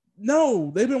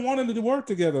 No, they've been wanting to work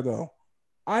together though.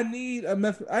 I need a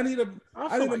Method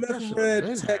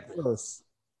Red Tech verse.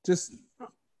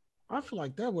 I feel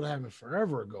like that would have happened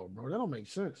forever ago, bro. That don't make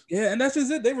sense. Yeah, and that's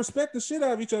just it. They respect the shit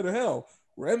out of each other. Hell,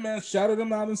 Redman shouted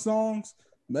them out in songs.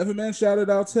 Method Man shouted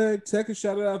out Tech. Tech has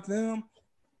shouted out them.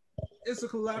 It's a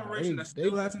collaboration that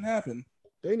still hasn't happened.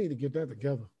 They need to get that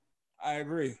together. I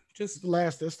agree. It's the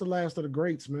last of the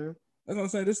greats, man. That's what I'm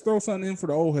saying. Just throw something in for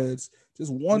the old heads.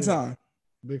 Just one time.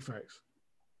 Big facts.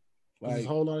 Like, there's a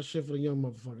whole lot of shit for the young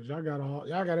motherfuckers. Y'all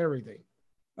got everything.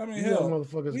 I mean, hell,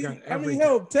 motherfuckers got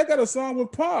everything. Tech got a song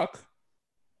with Pac.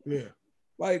 Yeah.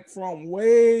 Like from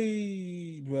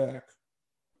way back.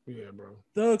 Yeah, bro.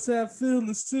 Thugs have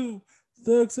feelings too.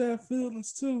 Thugs have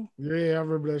feelings too. Yeah, I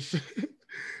remember that shit.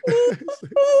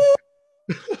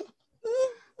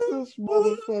 This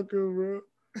motherfucker, bro.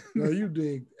 No, you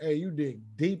dig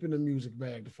deep in the music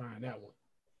bag to find that one.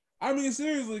 I mean,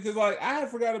 seriously, because like I had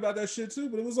forgot about that shit too,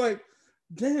 but it was like,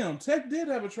 damn, Tech did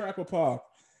have a track with Pac.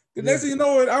 The next thing you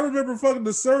know, I remember fucking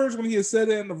The Surge when he had said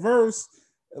it in the verse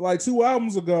like 2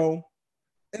 albums ago.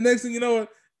 And next thing you know,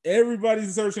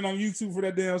 everybody's searching on YouTube for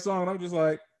that damn song. And I'm just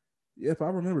like, yep, I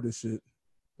remember this shit.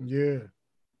 Yeah.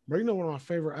 Bro, you know one of my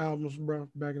favorite albums, bro,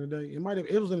 back in the day? It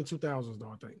was in the 2000s,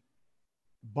 though, I think.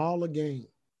 Ball of Game,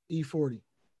 E40.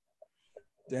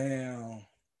 Damn.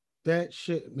 That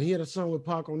shit. He had a song with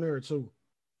Pac on there, too.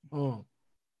 Yeah,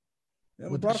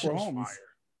 but that shit was fire.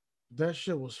 That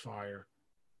shit was fire.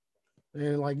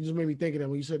 And like, you just made me think of that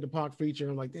when you said the Pac feature.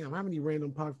 I'm like, damn, how many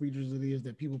random Pac features it is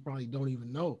that people probably don't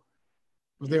even know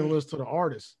because they don't listen to the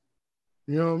artist.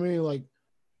 You know what I mean? Like,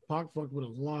 Pac fucked with a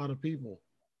lot of people.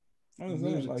 I'm just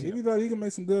saying, like, if he thought he can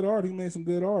make some good art, he made some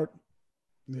good art.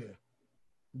 Yeah,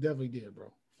 definitely did,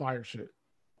 bro. Fire shit.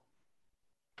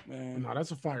 Man, no,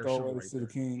 that's a fire show right to the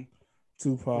king,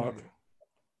 Tupac. Yeah.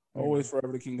 Always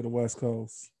forever the king of the West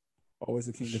Coast. Always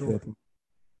the king of hip hop.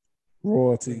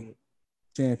 Royalty,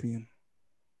 champion,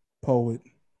 poet.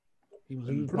 He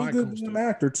was pretty good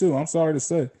actor too. I'm sorry to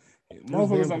say,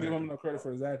 motherfuckers don't give him no credit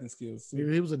for his acting skills.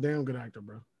 He was a damn good actor,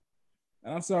 bro.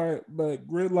 And I'm sorry, but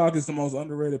Gridlock is the most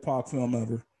underrated Pac film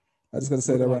ever. I just gotta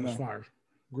say that right now. Fire.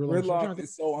 Gridlock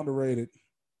is so underrated.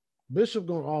 Bishop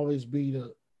gonna always be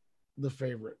the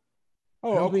favorite.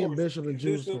 Oh, being Bishop and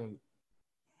Juice,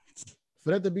 for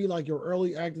that to be like your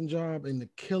early acting job and to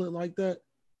kill it like that,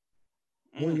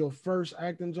 one of your first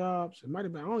acting jobs, it might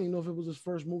have been. I don't even know if it was his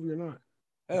first movie or not.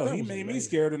 Hell, he made me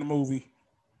scared in the movie.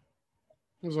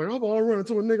 I was like, I'm gonna run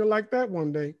into a nigga like that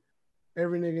one day.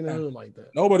 Every nigga in the hood like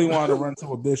that. Nobody wanted to run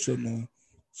to a Bishop, man.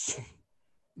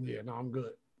 Yeah, no, I'm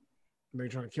good. They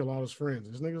trying to kill all his friends.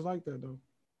 There's niggas like that though.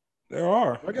 There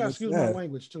are. I gotta excuse my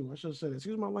language too. I should have said it.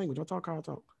 Excuse my language. I talk how I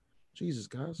talk. Jesus,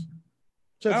 guys.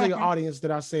 Try to tell your audience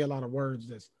that I say a lot of words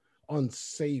that's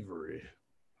unsavory.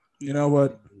 You know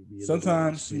what?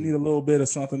 Sometimes you need a little bit of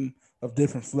something of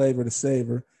different flavor to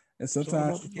savor, and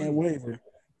sometimes you can't waver.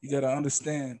 You got to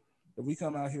understand that we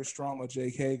come out here strong like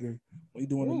Jake Hager. We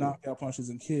doing the knockout punches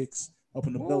and kicks up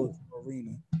in the Bellator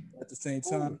arena. At the same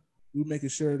time, we're making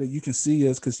sure that you can see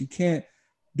us because you can't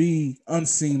be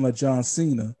unseen like John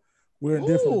Cena. We're in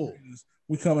different arenas.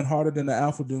 We coming harder than the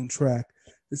Alpha Doom track.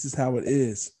 This is how it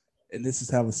is, and this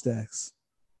is how it stacks.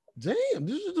 Damn, did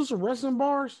you do some wrestling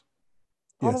bars?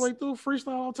 All the way through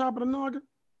freestyle on top of the noggin?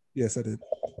 Yes, I did.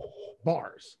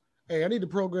 Bars. Hey, I need to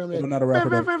program that. Not a rapper,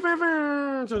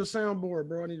 to the soundboard,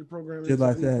 bro. I need to program shit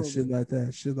like that. Shit like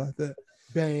that. Shit like that.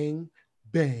 Bang,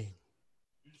 bang.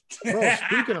 Bro,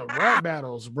 speaking of rap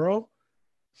battles, bro.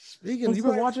 You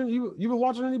been watching? You been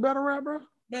watching any battle rap, bro?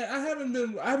 Man, I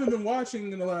haven't been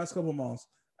watching in the last couple of months,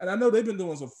 and I know they've been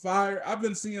doing some fire. I've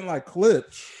been seeing like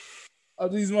clips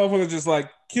of these motherfuckers just like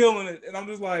killing it, and I'm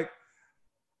just like,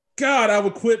 God, I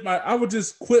would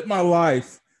just quit my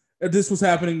life if this was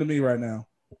happening to me right now.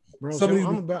 Bro,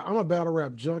 I'm a battle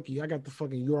rap junkie. I got the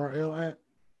fucking URL app.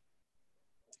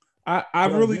 I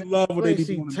really love what they do.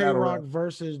 See Tay-Rock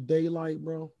versus Daylight,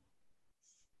 bro.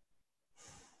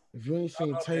 If you ain't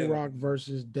seen Tay-Rock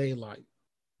versus Daylight,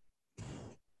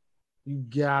 you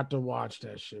got to watch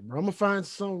that shit, bro. I'm gonna find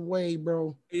some way,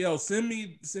 bro. Yo, send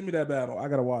me that battle. I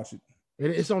gotta watch it.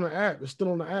 It's on the app. It's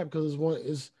still on the app because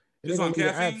it's on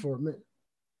Caffeine app for a minute.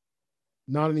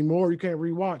 Not anymore. You can't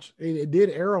rewatch. It did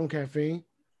air on Caffeine,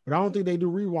 but I don't think they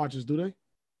do rewatches, do they?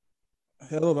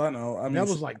 Hell if I know. I mean, that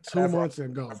was like 2 months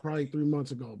ago, probably 3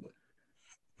 months ago. But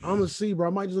I'm gonna see, bro.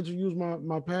 I might just let you use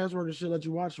my password and shit. Let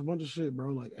you watch a bunch of shit, bro.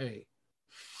 Like, hey,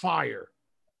 fire.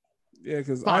 Yeah,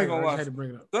 because I ain't gonna lie.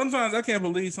 Sometimes I can't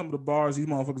believe some of the bars these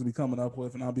motherfuckers be coming up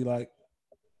with, and I'll be like,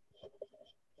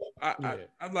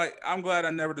 I'm glad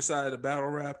I never decided to battle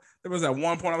rap. There was at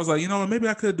one point I was like, you know what, maybe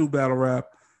I could do battle rap.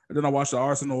 And then I watched the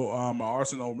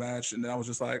Arsenal match, and then I was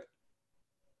just like,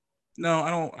 no, I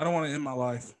don't want to end my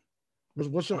life.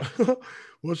 What's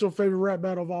your favorite rap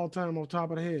battle of all time off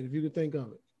top of the head, if you could think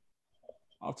of it?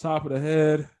 Off top of the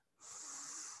head.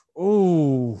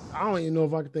 Oh, I don't even know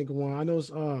if I could think of one. I know it's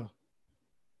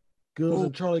Goods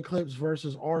and Charlie Clips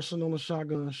versus Arsenal and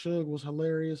Shotgun Suge was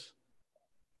hilarious.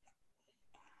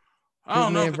 I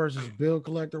don't know. Versus Bill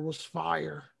Collector was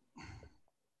fire.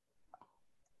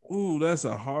 Ooh, that's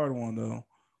a hard one though,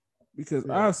 because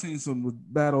I've seen some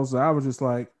battles that I was just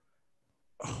like,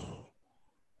 oh.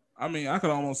 I mean, I could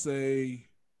almost say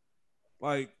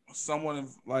like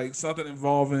something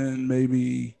involving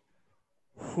maybe.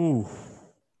 Whew.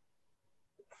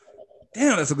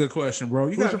 Damn, that's a good question, bro.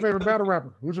 Who's your favorite battle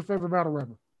rapper? Who's your favorite battle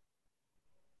rapper?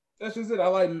 That's just it. I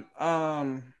like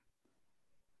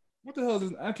what the hell is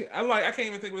his? I can't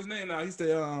even think of his name now. He's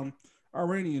the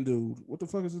Iranian dude. What the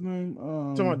fuck is his name?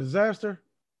 Talking about Disaster?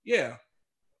 Yeah.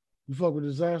 You fuck with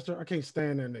Disaster? I can't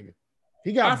stand that nigga.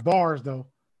 He got bars though.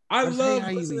 I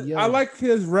like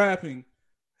his rapping.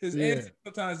 His answers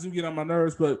sometimes do get on my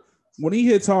nerves, but when he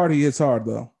hits hard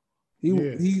though.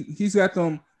 He's got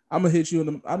them. I'm just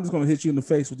gonna hit you in the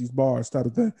face with these bars type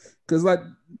of thing. Cause like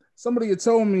somebody had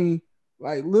told me,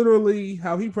 like literally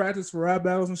how he practiced for rap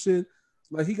battles and shit.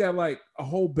 Like he got like a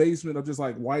whole basement of just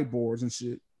like whiteboards and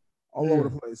shit all over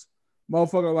the place.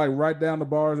 Motherfucker like write down the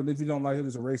bars, and if you don't like it,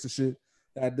 just erase the shit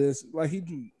at this. Like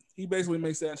he basically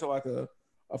makes that into like a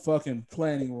fucking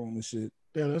planning room and shit.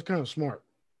 Yeah, that's kind of smart.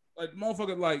 Like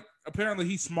motherfucker, like apparently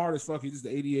he's smart as fuck. He's just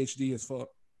ADHD as fuck.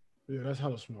 Yeah, that's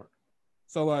hella smart.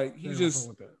 So like he's just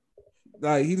one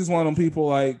of them people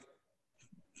like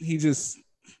he's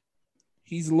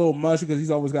a little mushy because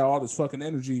he's always got all this fucking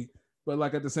energy, but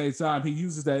like at the same time he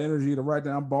uses that energy to write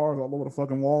down bars all over the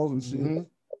fucking walls and shit.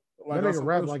 Mm-hmm. Like, that nigga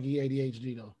rap like he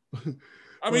ADHD though.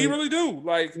 I mean, he really do.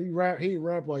 Like he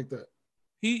rap like that.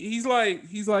 He's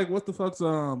like what the fuck's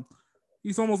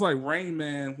he's almost like Rain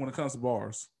Man when it comes to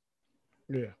bars.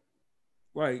 Yeah.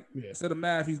 Like instead of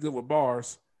math, he's good with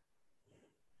bars.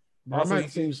 I'm gonna have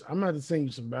to send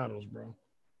you some battles, bro.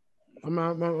 I'm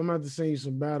gonna have to send you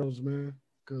some battles, man.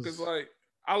 Cause like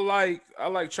I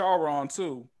like Charon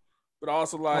too, but I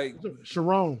also like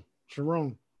Sharon.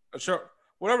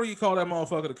 Whatever you call that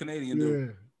motherfucker, the Canadian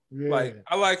dude. Yeah. Like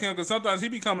I like him because sometimes he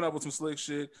be coming up with some slick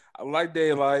shit. I like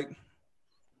Daylight.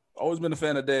 Always been a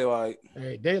fan of Daylight.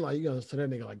 Hey, Daylight, you gotta listen to that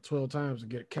nigga like 12 times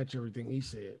to catch everything he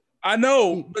said. I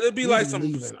know, but it'd be like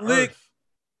some slick.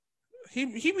 He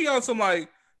be on some like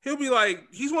he'll be like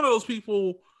he's one of those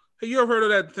people. Have you ever heard of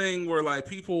that thing where like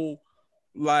people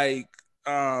like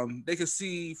they can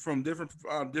see from different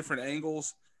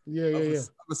angles? Yeah.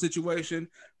 A situation.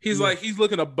 He's like he's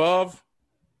looking above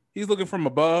he's looking from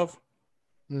above,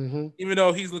 Mm-hmm. even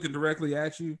though he's looking directly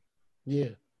at you. Yeah.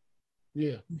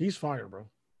 Yeah. He's fire, bro.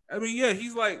 I mean, yeah,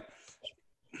 he's like,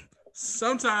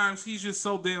 sometimes he's just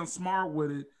so damn smart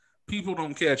with it, people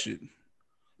don't catch it.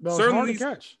 Bro, it's hard to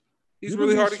catch. He's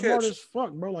really hard to catch. Smart as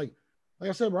fuck, bro. Like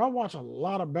I said, bro, I watch a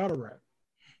lot of battle rap.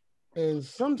 And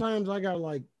sometimes I gotta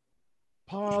like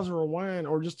pause or rewind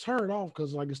or just turn it off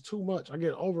because like it's too much. I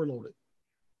get overloaded.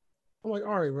 I'm like,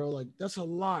 all right, bro, like that's a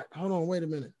lot. Hold on, wait a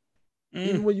minute.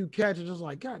 Even when you catch it, just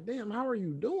like, God damn, how are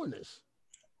you doing this?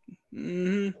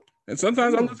 Mm-hmm. And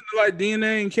sometimes I listen to like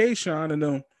DNA and K-Shine and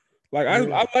them. Like I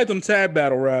like them tab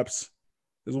battle raps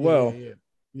as well.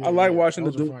 I like watching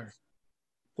the dudes.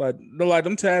 Like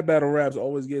them tab battle raps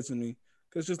always gets to me.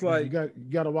 Cause just like you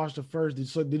got to watch the first.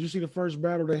 So did you see the first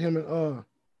battle that him and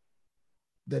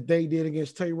that they did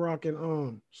against Tay Rock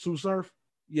and Sue Surf?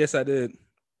 Yes, I did.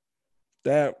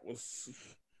 That was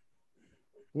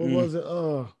what was it?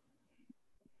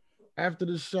 After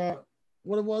the shot,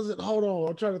 what was it? Hold on,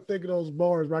 I'm trying to think of those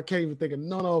bars, but I can't even think of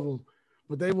none of them.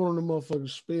 But they wanted the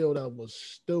motherfuckers spill that was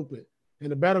stupid.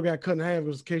 And the battle got cut in half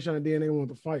because K-Shine and DNA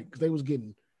wanted to fight because they was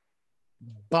getting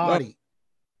bodied.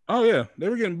 Oh yeah, they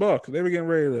were getting bucked. They were getting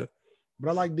ready to. But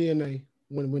I like DNA.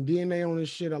 When DNA on this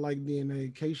shit, I like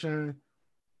DNA. K-Shine,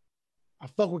 I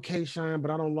fuck with K-Shine,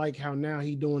 but I don't like how now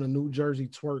he doing a New Jersey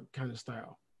twerk kind of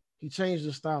style. He changed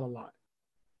the style a lot.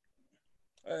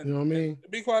 And, you know what I mean? To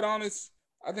be quite honest,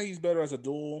 I think he's better as a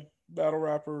dual battle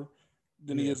rapper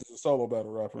than he is as a solo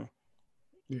battle rapper.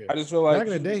 Yeah, I just feel like back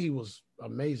in the day he was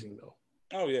amazing though.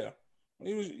 Oh yeah, when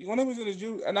he was in his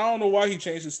youth, and I don't know why he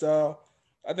changed his style.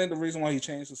 I think the reason why he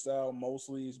changed the style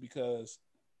mostly is because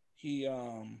he,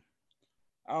 I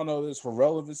don't know if it's for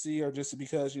relevancy or just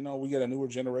because we get a newer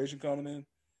generation coming in.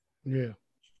 Yeah,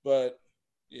 but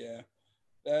yeah,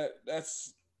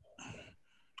 that's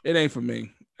it ain't for me,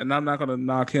 and I'm not gonna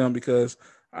knock him because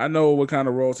I know what kind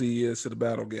of royalty he is to the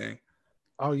battle gang.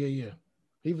 Oh yeah,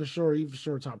 he for sure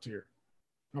top tier,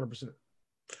 100%.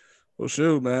 Well,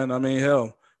 shoot, man. I mean,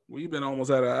 hell, we've been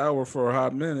almost at an hour for a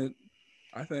hot minute.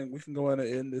 I think we can go ahead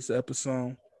and end this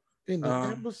episode. We just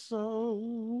talked a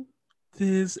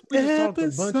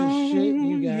bunch of shit,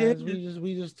 you guys. Yeah.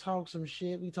 We just talk some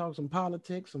shit. We talk some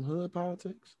politics, some hood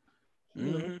politics.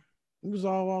 Mm-hmm. We was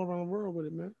all around the world with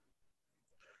it, man.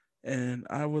 And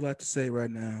I would like to say right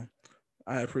now,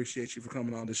 I appreciate you for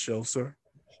coming on this show, sir.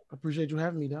 I appreciate you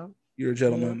having me, dog. You're a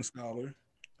gentleman and a scholar,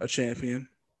 a champion.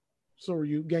 So are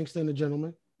you, gangsta and a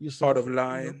gentleman. Yourself, part of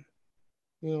Lion.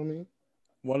 You know what I mean?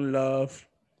 One love,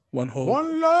 one hope.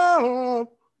 One love.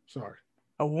 Sorry.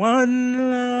 One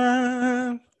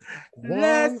love.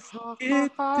 Let's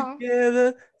get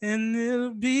together and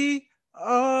it'll be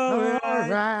all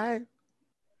right.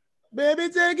 Baby,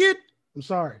 take it. I'm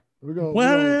sorry. We're going.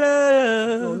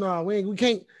 Love. No, we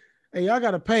can't. Hey, y'all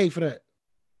got to pay for that.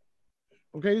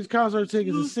 Okay, these concert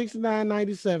tickets are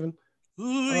 $69.97.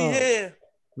 Ooh, yeah.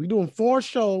 We doing 4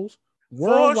 shows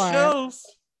worldwide. 4 shows.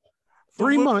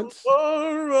 3 months.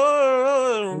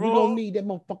 We're gonna need that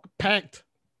motherfucker packed.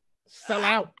 Sell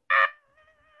out.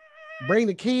 Bring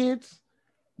the kids.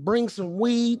 Bring some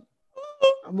weed.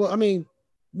 Well, I mean,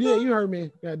 yeah, you heard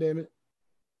me. God damn it.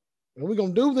 And we're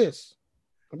gonna do this.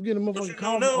 I'm getting a motherfucking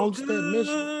call on state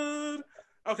mission.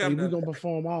 Okay, we're gonna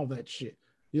perform all that shit.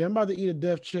 Yeah, I'm about to eat a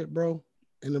death chip, bro,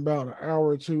 in about an hour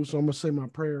or two. So I'm gonna say my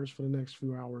prayers for the next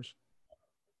few hours.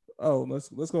 Oh, let's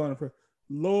go on and pray.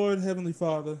 Lord Heavenly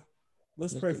Father,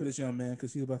 let's pray for this young man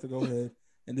because he's about to go ahead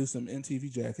and do some MTV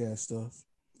Jackass stuff.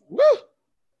 Woo!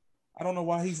 I don't know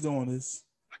why he's doing this.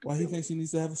 Why he thinks he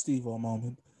needs to have a Steve-O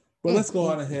moment. But let's go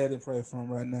on ahead and pray for him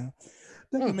right now.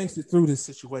 That he makes it through this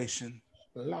situation,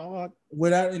 Lord,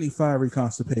 without any fiery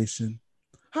constipation.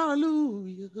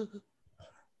 Hallelujah.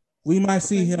 We might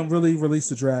see him really release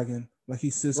the dragon like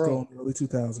he's Cisco in the early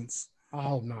 2000s. I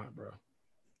hope not, bro.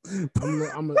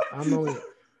 I'm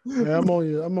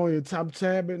on your top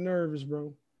tad bit nervous,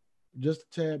 bro. Just a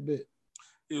tad bit.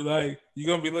 You're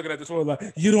gonna be looking at this world like,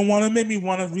 you don't want to make me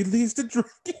want to release the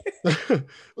dragon.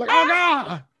 Like, oh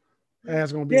God.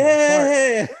 That's gonna be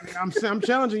I'm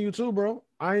challenging you too, bro.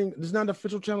 This is not an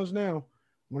official challenge now.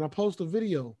 When I post a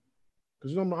video,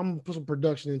 because I'm gonna put some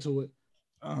production into it.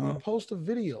 When I post a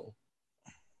video,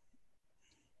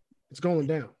 it's going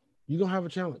down. You're gonna have a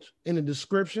challenge. In the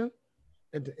description,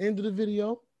 at the end of the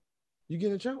video, you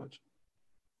get a challenge.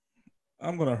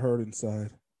 I'm gonna hurt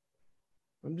inside.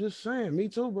 I'm just saying, me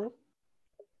too, bro.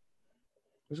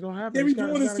 It's gonna happen. Yeah, we're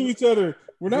doing this to each other.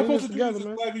 We're not supposed to do this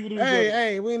as black people do.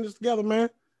 Hey, we in this together, man.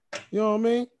 You know what I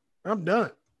mean? I'm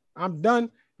done.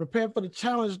 Prepare for the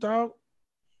challenge, dog.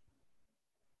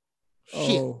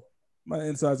 Oh, my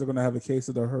insides are gonna have a case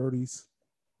of the hurties.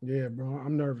 Yeah, bro.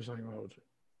 I'm nervous. I ain't gonna hold you.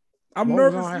 I'm Long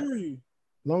as nervous I don't for you.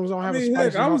 As long as I don't I have a mean,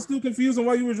 spicy heck, I was hot- still confused on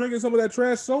why you were drinking some of that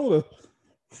trash soda.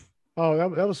 Oh,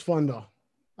 that was fun though.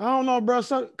 I don't know, bro.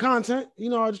 Content. You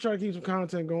know, I just try to keep some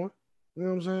content going. You know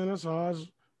what I'm saying? That's all.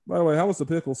 By the way, how was the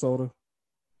pickle soda?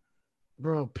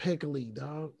 Bro, pickly,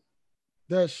 dog.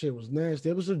 That shit was nasty.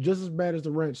 It was just as bad as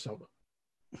the ranch soda.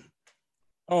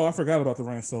 Oh, I forgot about the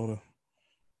ranch soda.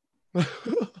 Like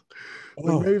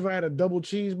maybe if I had a double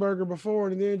cheeseburger before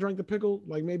and then drank the pickle,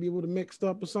 like maybe it would have mixed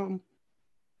up or something.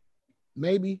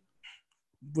 Maybe.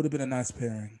 Would have been a nice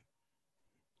pairing.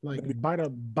 Like bite a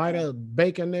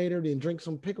baconator, then drink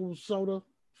some pickle soda.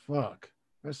 Fuck.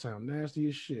 That sounds nasty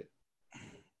as shit.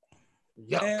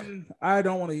 Yuck. And I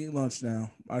don't want to eat lunch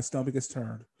now. My stomach is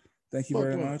turned. Thank you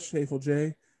very much, Hateful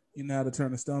J. You know how to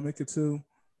turn a stomach into.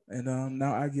 And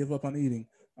now I give up on eating.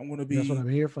 That's what I'm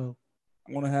here for.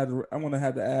 I'm gonna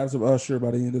have the abs of Usher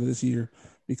by the end of this year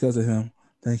because of him.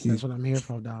 Thank you. That's what I'm here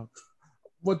for, dog.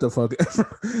 What the fuck?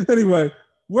 Anyway,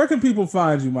 where can people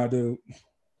find you, my dude?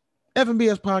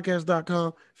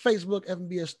 FNBSpodcast.com, Facebook,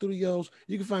 FNBS Studios.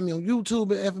 You can find me on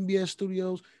YouTube at FNBS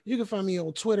Studios. You can find me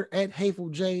on Twitter at Hateful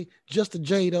J, just a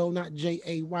J though, not Jay.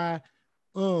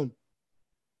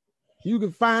 You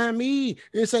can find me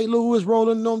in St. Louis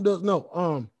rolling them.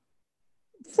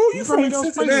 You from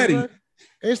Cincinnati? Places,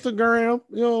 Instagram,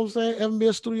 you know what I'm saying?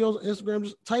 FNBS Studios, Instagram.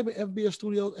 Just type in FNBS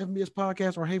Studios, FNBS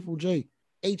Podcast, or Hateful J,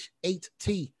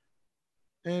 H8T.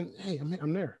 And hey,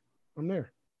 I'm there.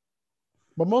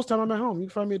 But most time I'm at home. You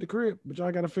can find me at the crib, but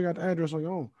y'all got to figure out the address on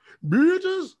your own.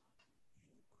 Bitches.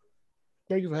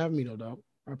 Thank you for having me, though, dog.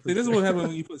 See, this is what happens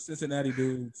when you put Cincinnati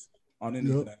dudes on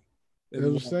anything. Yep. As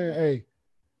I'm saying, hey,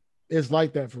 it's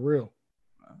like that for real.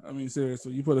 I mean,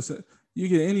 seriously, you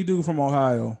get any dude from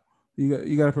Ohio,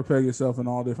 you got to prepare yourself in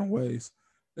all different ways.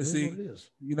 And see,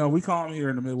 you know, we call them here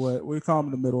in the Midwest. We call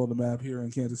them in the middle of the map here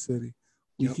in Kansas City.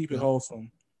 We keep it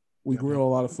wholesome. We grill a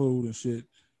lot of food and shit.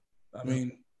 I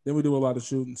mean, then we do a lot of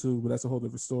shooting too, but that's a whole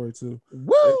different story too.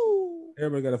 Woo!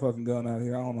 Everybody got a fucking gun out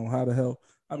here. I don't know how the hell.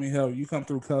 I mean, hell, you come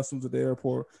through customs at the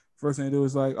airport. First thing they do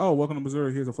is like, oh, welcome to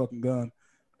Missouri. Here's a fucking gun.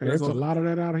 There's a lot of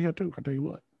that out here too. I tell you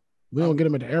what. We don't get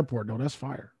them at the airport though. That's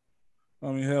fire. I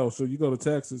mean, hell, so you go to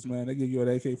Texas, man, they give you an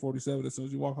AK-47 as soon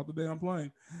as you walk off the damn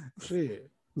plane.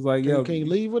 Shit. It's like, you can't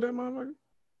leave with that motherfucker?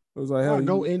 It was like, I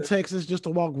go in Texas just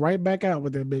to walk right back out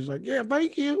with that bitch. Like, yeah,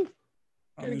 thank you.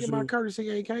 Gotta get my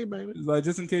courtesy AK, baby. It's like,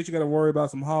 just in case you got to worry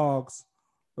about some hogs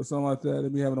or something like that. They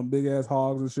be having them big ass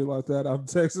hogs and shit like that out in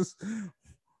Texas.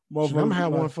 I'm gonna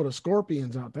have one for the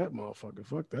scorpions out that motherfucker.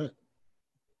 Fuck that.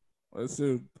 Let's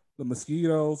see. The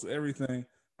mosquitoes, everything.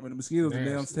 I mean, the mosquitoes, the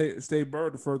damn state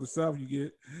bird, the further south you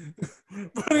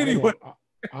get. But anyway.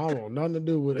 I don't want nothing to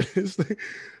do with it.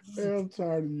 I'm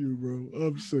tired of you, bro.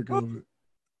 I'm sick of it.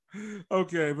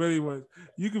 Okay, but anyway,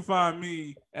 you can find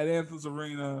me at Anthem's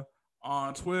Arena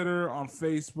on Twitter, on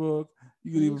Facebook.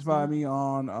 You can even find me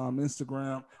on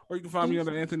Instagram, or you can find me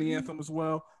under Anthony Anthem as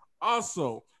well.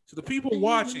 Also, to the people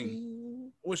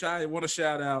watching, which I want to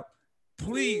shout out,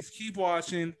 please keep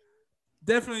watching.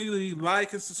 Definitely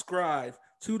like and subscribe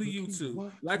to the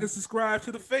YouTube. Like and subscribe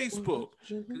to the Facebook.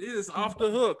 It is off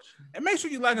the hook. And make sure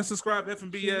you like and subscribe to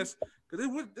FNBS,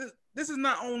 because this is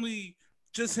not only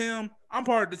just him. I'm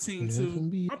part of the team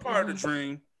too. I'm part of the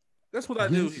dream. That's what I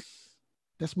do here.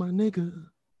 That's my nigga.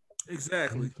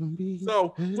 Exactly.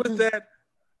 So with that,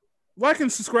 like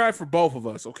and subscribe for both of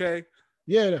us, okay?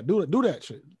 Yeah, do that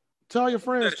shit. Tell your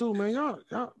friends too, man. Y'all.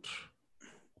 Damn.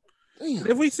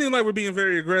 If we seem like we're being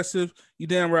very aggressive, you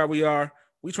damn right we are.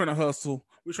 We trying to hustle.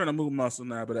 We're trying to move muscle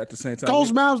now, but at the same time,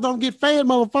 closed mouths don't get fed,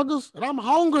 motherfuckers. And I'm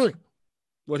hungry.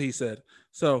 What he said.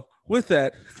 So with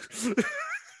that,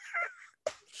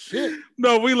 shit.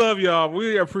 No, we love y'all.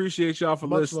 We appreciate y'all for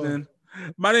listening.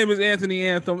 Love. My name is Anthony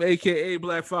Anthem, aka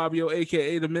Black Fabio,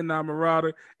 aka the Midnight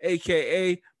Marauder,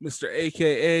 aka Mr.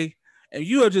 AKA, and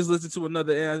you have just listened to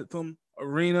another Anthem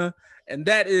Arena, and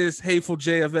that is Hateful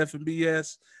J of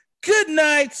FNBS. Good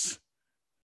night.